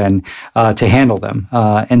ever been to handle them.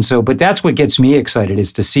 But that's what gets me excited,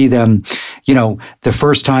 is to see them, the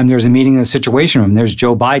first time there's a meeting in the Situation Room, there's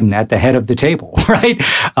Joe Biden at the head of the table, right?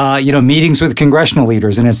 Meetings with congressional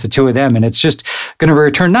leaders, and it's the two of them. And it's just going to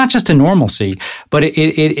return not just to normalcy, but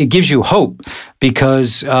it gives you hope,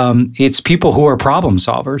 because it's people who are problem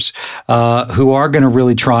solvers, who are going to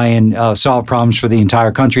really try and solve problems for the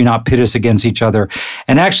entire country, not pit us against each other.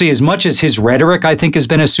 And actually, as much as his rhetoric, I think, has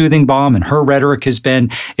been a soothing balm, and her rhetoric has been,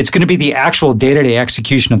 it's going to be the actual day-to-day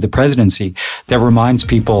execution of the presidency that reminds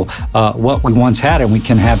people what we once had and we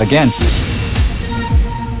can have again.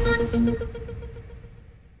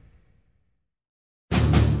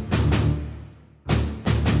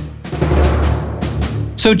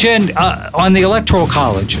 So, Jen, on the Electoral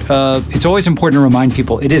College, it's always important to remind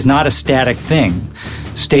people it is not a static thing.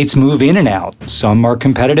 States move in and out. Some are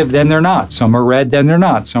competitive, then they're not. Some are red, then they're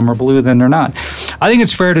not. Some are blue, then they're not. I think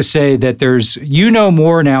it's fair to say that there's,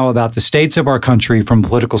 more now about the states of our country from a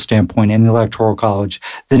political standpoint in the Electoral College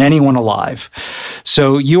than anyone alive.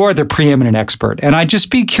 So you are the preeminent expert. And I'd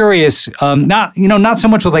just be curious, not so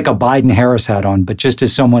much with like a Biden-Harris hat on, but just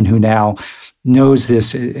as someone who now knows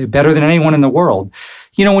this better than anyone in the world.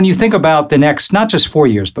 When you think about the next, not just 4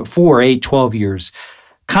 years, but 4, 8, 12 years,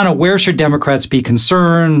 kind of where should Democrats be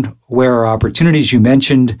concerned? Where are opportunities? You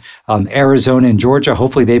mentioned Arizona and Georgia.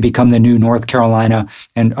 Hopefully they become the new North Carolina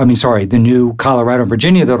the new Colorado and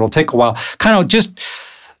Virginia. That'll take a while. Kind of just...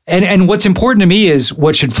 And what's important to me is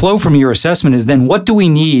what should flow from your assessment is then what do we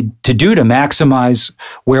need to do to maximize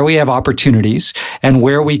where we have opportunities and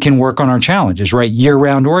where we can work on our challenges, right?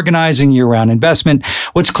 Year-round organizing, year-round investment.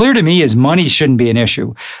 What's clear to me is money shouldn't be an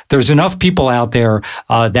issue. There's enough people out there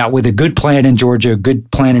that with a good plan in Georgia, a good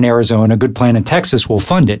plan in Arizona, a good plan in Texas will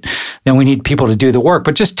fund it. Then we need people to do the work.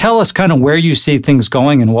 But just tell us kind of where you see things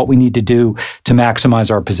going and what we need to do to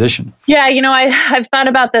maximize our position. Yeah, I've thought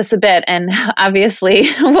about this a bit, and obviously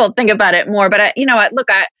we'll think about it more. But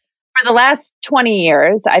for for the last 20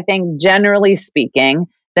 years, I think generally speaking,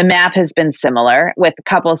 the map has been similar with a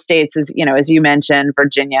couple of states, as you mentioned,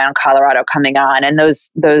 Virginia and Colorado coming on, and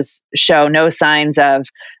those show no signs of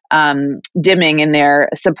dimming in their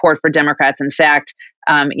support for Democrats. In fact,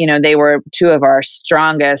 they were two of our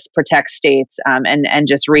strongest protect states, and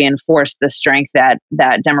just reinforced the strength that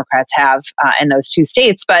Democrats have in those two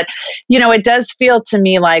states. But it does feel to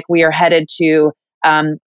me like we are headed to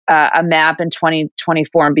a map in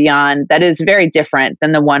 2024 and beyond that is very different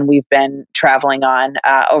than the one we've been traveling on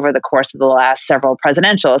over the course of the last several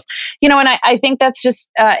presidentials. And I think that's just,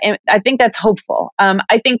 I think that's hopeful.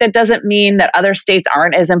 I think that doesn't mean that other states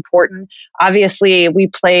aren't as important. Obviously, we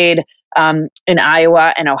played in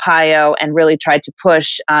Iowa and Ohio and really tried to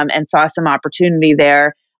push and saw some opportunity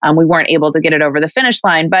there. We weren't able to get it over the finish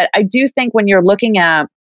line. But I do think when you're looking at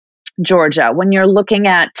Georgia, when you're looking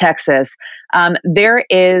at Texas, there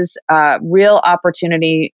is real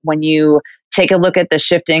opportunity when you take a look at the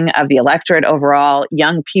shifting of the electorate overall,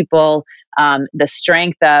 young people, the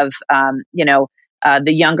strength of,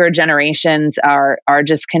 the younger generations are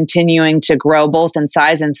just continuing to grow both in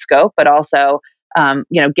size and scope, but also,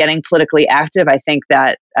 getting politically active. I think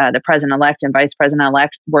that the president-elect and vice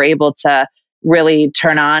president-elect were able to really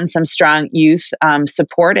turn on some strong youth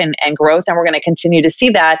support and growth. And we're going to continue to see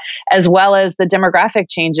that, as well as the demographic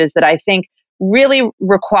changes that I think really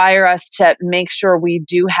require us to make sure we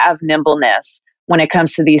do have nimbleness when it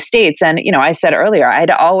comes to these states. And, I said earlier,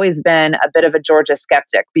 I'd always been a bit of a Georgia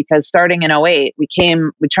skeptic because starting in 2008,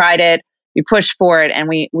 we tried it, we pushed for it, and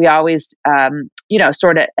we always,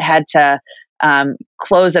 sort of had to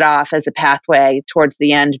close it off as a pathway towards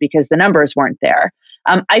the end because the numbers weren't there.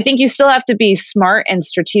 I think you still have to be smart and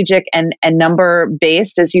strategic and number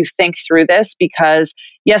based as you think through this, because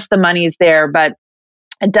yes, the money's there, but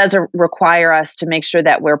it does require us to make sure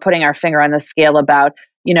that we're putting our finger on the scale about,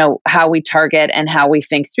 how we target and how we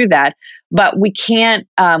think through that. But we can't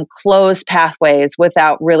close pathways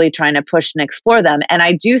without really trying to push and explore them. And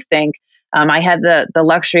I do think I had the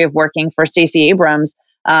luxury of working for Stacey Abrams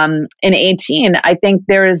in 2018. I think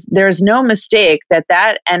there's no mistake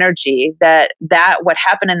that energy, that what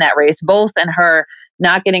happened in that race, both in her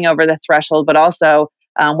not getting over the threshold, but also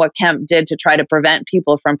what Kemp did to try to prevent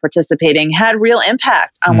people from participating, had real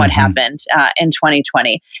impact on what happened in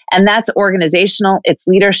 2020. And that's organizational, it's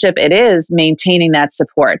leadership, it is maintaining that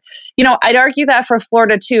support. I'd argue that for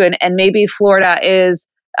Florida too, and maybe Florida is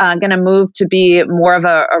going to move to be more of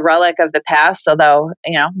a relic of the past. Although,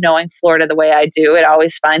 knowing Florida the way I do, it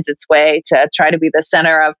always finds its way to try to be the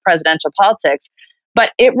center of presidential politics.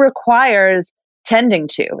 But it requires tending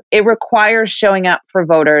to. It requires showing up for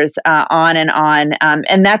voters on and on.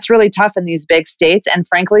 And that's really tough in these big states. And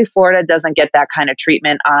frankly, Florida doesn't get that kind of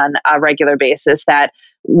treatment on a regular basis that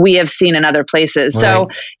we have seen in other places. Right. So,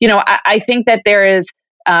 I think that there is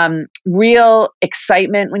real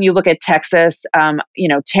excitement when you look at Texas,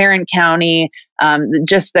 Tarrant County,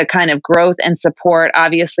 just the kind of growth and support,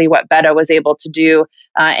 obviously what Beto was able to do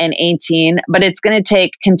in 2018, but it's going to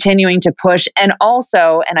take continuing to push. And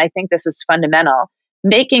also, and I think this is fundamental,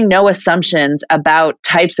 making no assumptions about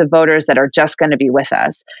types of voters that are just going to be with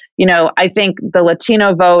us. I think the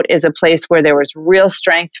Latino vote is a place where there was real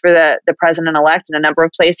strength for the president-elect in a number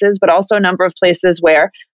of places, but also a number of places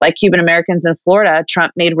where, like Cuban Americans in Florida,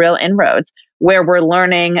 Trump made real inroads, where we're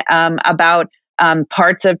learning about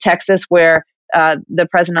parts of Texas where the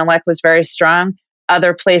president-elect was very strong,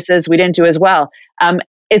 other places we didn't do as well.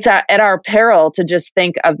 It's at our peril to just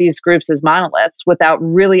think of these groups as monoliths without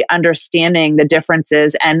really understanding the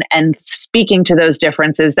differences and speaking to those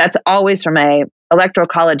differences. That's always from a electoral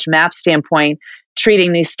college map standpoint,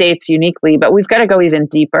 treating these states uniquely, but we've got to go even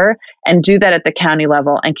deeper and do that at the county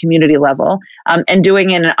level and community level, and doing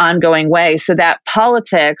it in an ongoing way so that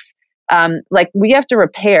politics, we have to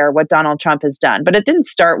repair what Donald Trump has done. But it didn't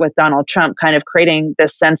start with Donald Trump kind of creating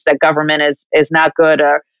this sense that government is not good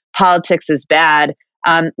or politics is bad.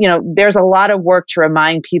 There's a lot of work to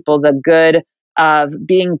remind people the good of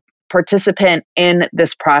being participant in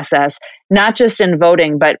this process, not just in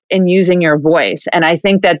voting, but in using your voice. And I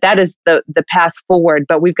think that is the path forward,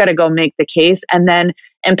 but we've got to go make the case and then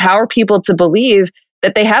empower people to believe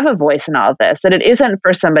that they have a voice in all of this, that it isn't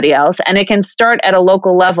for somebody else. And it can start at a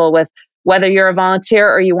local level with whether you're a volunteer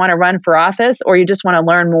or you want to run for office or you just want to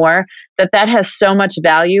learn more, that has so much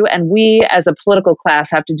value. And we as a political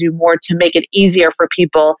class have to do more to make it easier for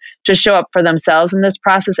people to show up for themselves in this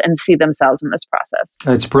process and see themselves in this process.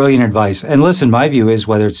 That's brilliant advice. And listen, my view is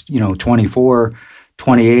whether it's 24,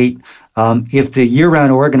 28, if the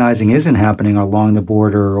year-round organizing isn't happening along the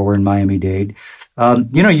border or in Miami-Dade,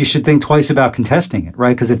 you should think twice about contesting it,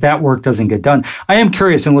 right? Because if that work doesn't get done, I am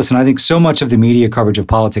curious. And listen, I think so much of the media coverage of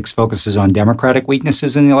politics focuses on Democratic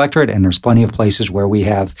weaknesses in the electorate, and there's plenty of places where we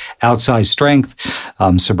have outsized strength.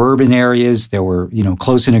 Suburban areas, there were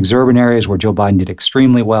close in exurban areas where Joe Biden did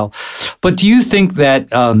extremely well. But do you think that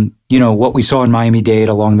what we saw in Miami-Dade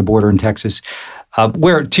along the border in Texas,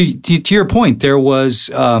 where, to your point, there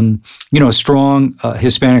was, strong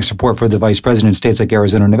Hispanic support for the vice president in states like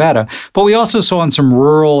Arizona and Nevada. But we also saw in some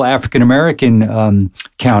rural African-American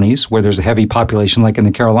counties where there's a heavy population, like in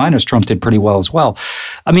the Carolinas, Trump did pretty well as well.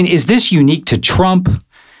 I mean, is this unique to Trump?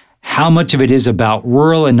 How much of it is about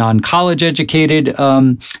rural and non-college educated,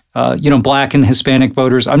 Black and Hispanic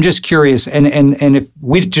voters? I'm just curious. And if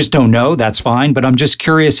we just don't know, that's fine. But I'm just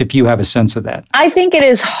curious if you have a sense of that. I think it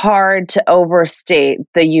is hard to overstate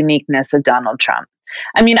the uniqueness of Donald Trump.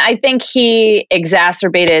 I mean, I think he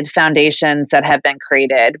exacerbated foundations that have been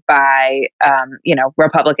created by,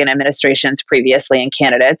 Republican administrations previously and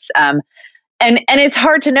candidates. And it's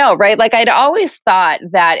hard to know, right? Like, I'd always thought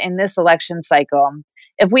that in this election cycle,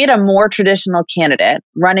 if we had a more traditional candidate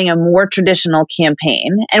running a more traditional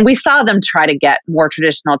campaign, and we saw them try to get more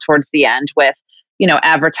traditional towards the end with,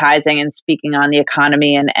 advertising and speaking on the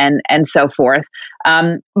economy and so forth.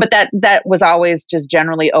 But that was always just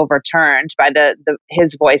generally overturned by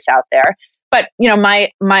his voice out there. But,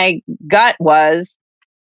 my gut was,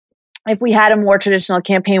 if we had a more traditional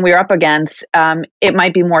campaign we were up against, it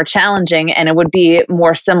might be more challenging, and it would be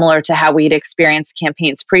more similar to how we'd experienced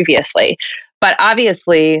campaigns previously. But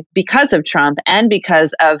obviously, because of Trump and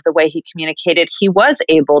because of the way he communicated, he was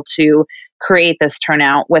able to create this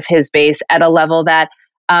turnout with his base at a level that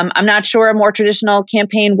I'm not sure a more traditional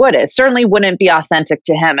campaign would. It certainly wouldn't be authentic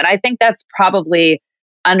to him. And I think that's probably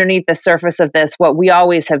underneath the surface of this, what we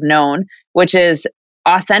always have known, which is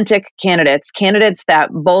authentic candidates that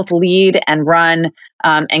both lead and run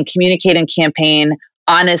and communicate and campaign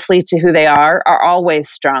honestly to who they are always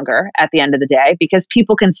stronger at the end of the day, because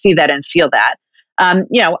people can see that and feel that.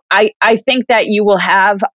 I think that you will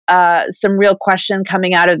have some real question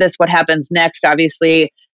coming out of this. What happens next?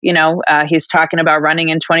 Obviously, he's talking about running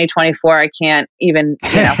in 2024. I can't even,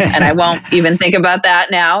 and I won't even think about that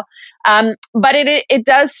now. But it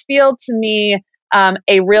does feel to me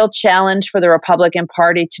a real challenge for the Republican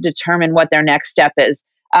Party to determine what their next step is.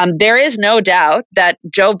 There is no doubt that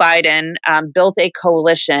Joe Biden built a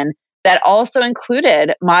coalition that also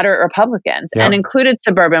included moderate Republicans and included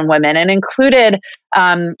suburban women and included,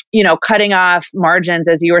 cutting off margins,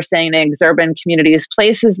 as you were saying, in exurban communities,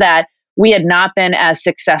 places that we had not been as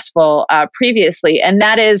successful previously. And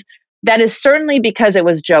that is certainly because it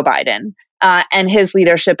was Joe Biden and his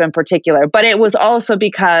leadership in particular, but it was also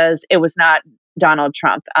because it was not Donald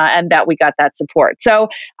Trump and that we got that support. So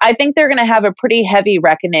I think they're going to have a pretty heavy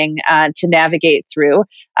reckoning to navigate through.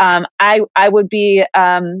 I would be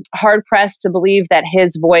hard pressed to believe that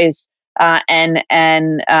his voice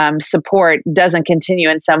and support doesn't continue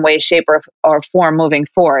in some way, shape, or form moving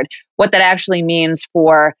forward. What that actually means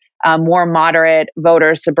for more moderate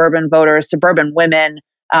voters, suburban women,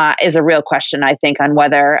 is a real question, I think, on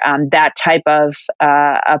whether that type of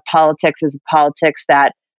politics is politics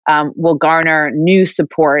that will garner new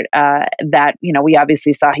support that, we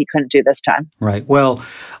obviously saw he couldn't do this time. Right. Well,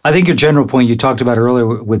 I think your general point you talked about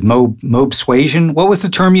earlier with mob-suasion. What was the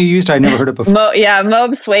term you used? I never heard it before.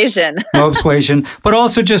 Mob-suasion. Mob-suasion. But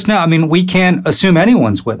also just now, I mean, we can't assume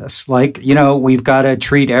anyone's with us. Like, we've got to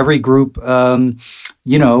treat every group,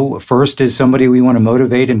 first as somebody we want to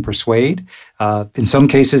motivate and persuade. In some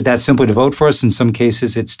cases, that's simply to vote for us. In some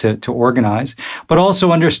cases, it's to organize. But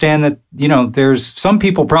also understand that, there's some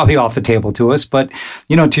people probably off the table to us. But,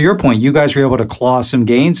 to your point, you guys were able to claw some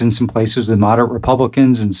gains in some places with moderate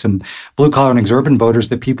Republicans and some blue-collar and exurban voters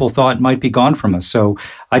that people thought might be gone from us. So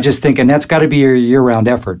I just think, and that's got to be a year-round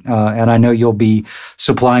effort. And I know you'll be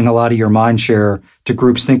supplying a lot of your mind share to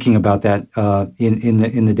groups thinking about that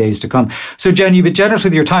in the days to come. So, Jen, you've been generous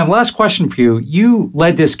with your time. Last question for you. You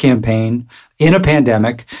led this campaign in a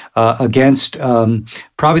pandemic against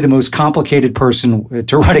probably the most complicated person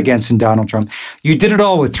to run against in Donald Trump. You did it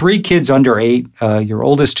all with 3 kids under 8, your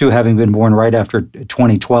oldest 2 having been born right after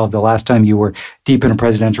 2012, the last time you were deep in a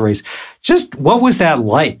presidential race. Just what was that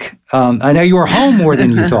like? I know you were home more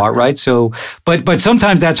than you thought, right? So, but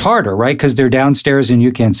sometimes that's harder, right? Because they're downstairs and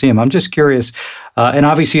you can't see them. I'm just curious. And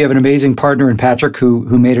obviously you have an amazing partner in Patrick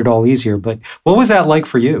who made it all easier. But what was that like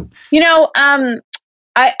for you?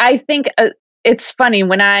 I think it's funny.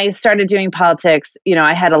 When I started doing politics,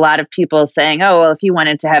 I had a lot of people saying, oh, well, if you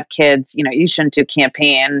wanted to have kids, you shouldn't do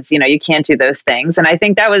campaigns, you can't do those things. And I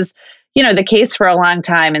think that was, the case for a long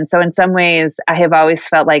time. And so in some ways, I have always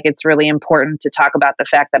felt like it's really important to talk about the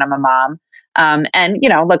fact that I'm a mom.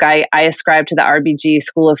 Look, I ascribe to the RBG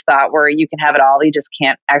school of thought where you can have it all. You just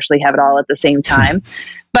can't actually have it all at the same time.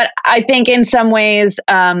 But I think in some ways,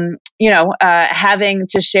 having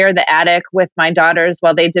to share the attic with my daughters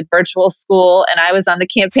while they did virtual school and I was on the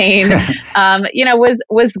campaign,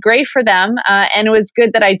 was great for them. And it was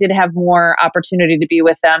good that I did have more opportunity to be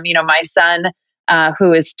with them. My son,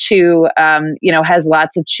 who is 2, has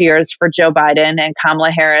lots of cheers for Joe Biden and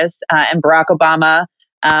Kamala Harris and Barack Obama.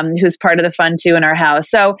 Who's part of the fun too in our house.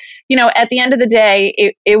 So, at the end of the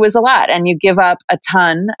day, it was a lot, and you give up a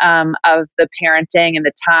ton of the parenting and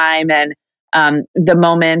the time and the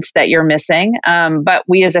moments that you're missing. But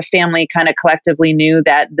we as a family kind of collectively knew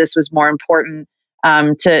that this was more important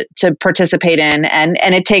to participate in, and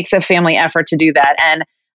it takes a family effort to do that. And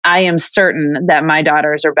I am certain that my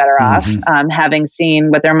daughters are better off having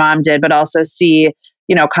seen what their mom did, but also see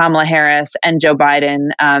Kamala Harris and Joe Biden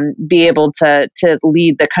be able to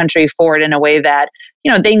lead the country forward in a way that,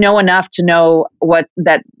 they know enough to know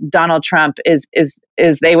that Donald Trump is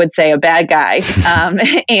they would say a bad guy.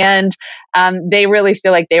 And they really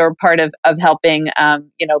feel like they were part of helping,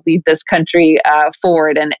 lead this country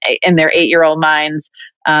forward. And in their 8-year-old minds,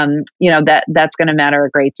 that's going to matter a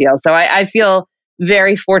great deal. So I feel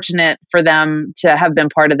very fortunate for them to have been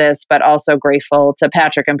part of this, but also grateful to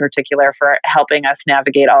Patrick in particular for helping us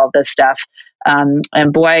navigate all of this stuff.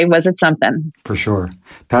 And boy, was it something. For sure.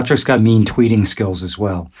 Patrick's got mean tweeting skills as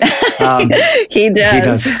well. He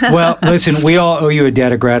does. Well, listen, we all owe you a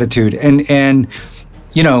debt of gratitude. And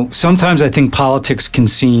sometimes I think politics can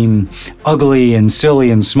seem ugly and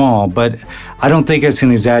silly and small, but I don't think it's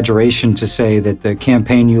an exaggeration to say that the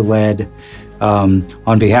campaign you led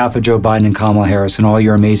on behalf of Joe Biden and Kamala Harris and all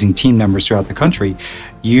your amazing team members throughout the country,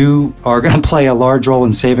 you are going to play a large role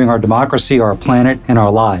in saving our democracy, our planet, and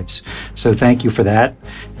our lives. So thank you for that.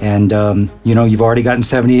 And, you've already gotten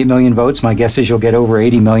 78 million votes. My guess is you'll get over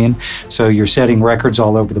 80 million. So you're setting records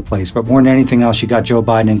all over the place. But more than anything else, you got Joe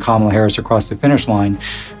Biden and Kamala Harris across the finish line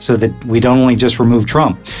so that we don't only just remove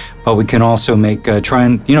Trump, but we can also try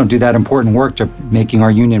and do that important work to making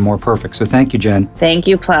our union more perfect. So thank you, Jen. Thank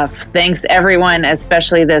you, Pluff. Thanks, everyone,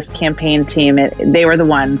 especially this campaign team. They were the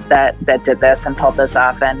ones that did this and pulled this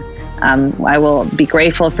off. And I will be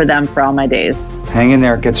grateful for them for all my days. Hang in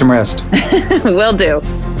there. Get some rest. Will do.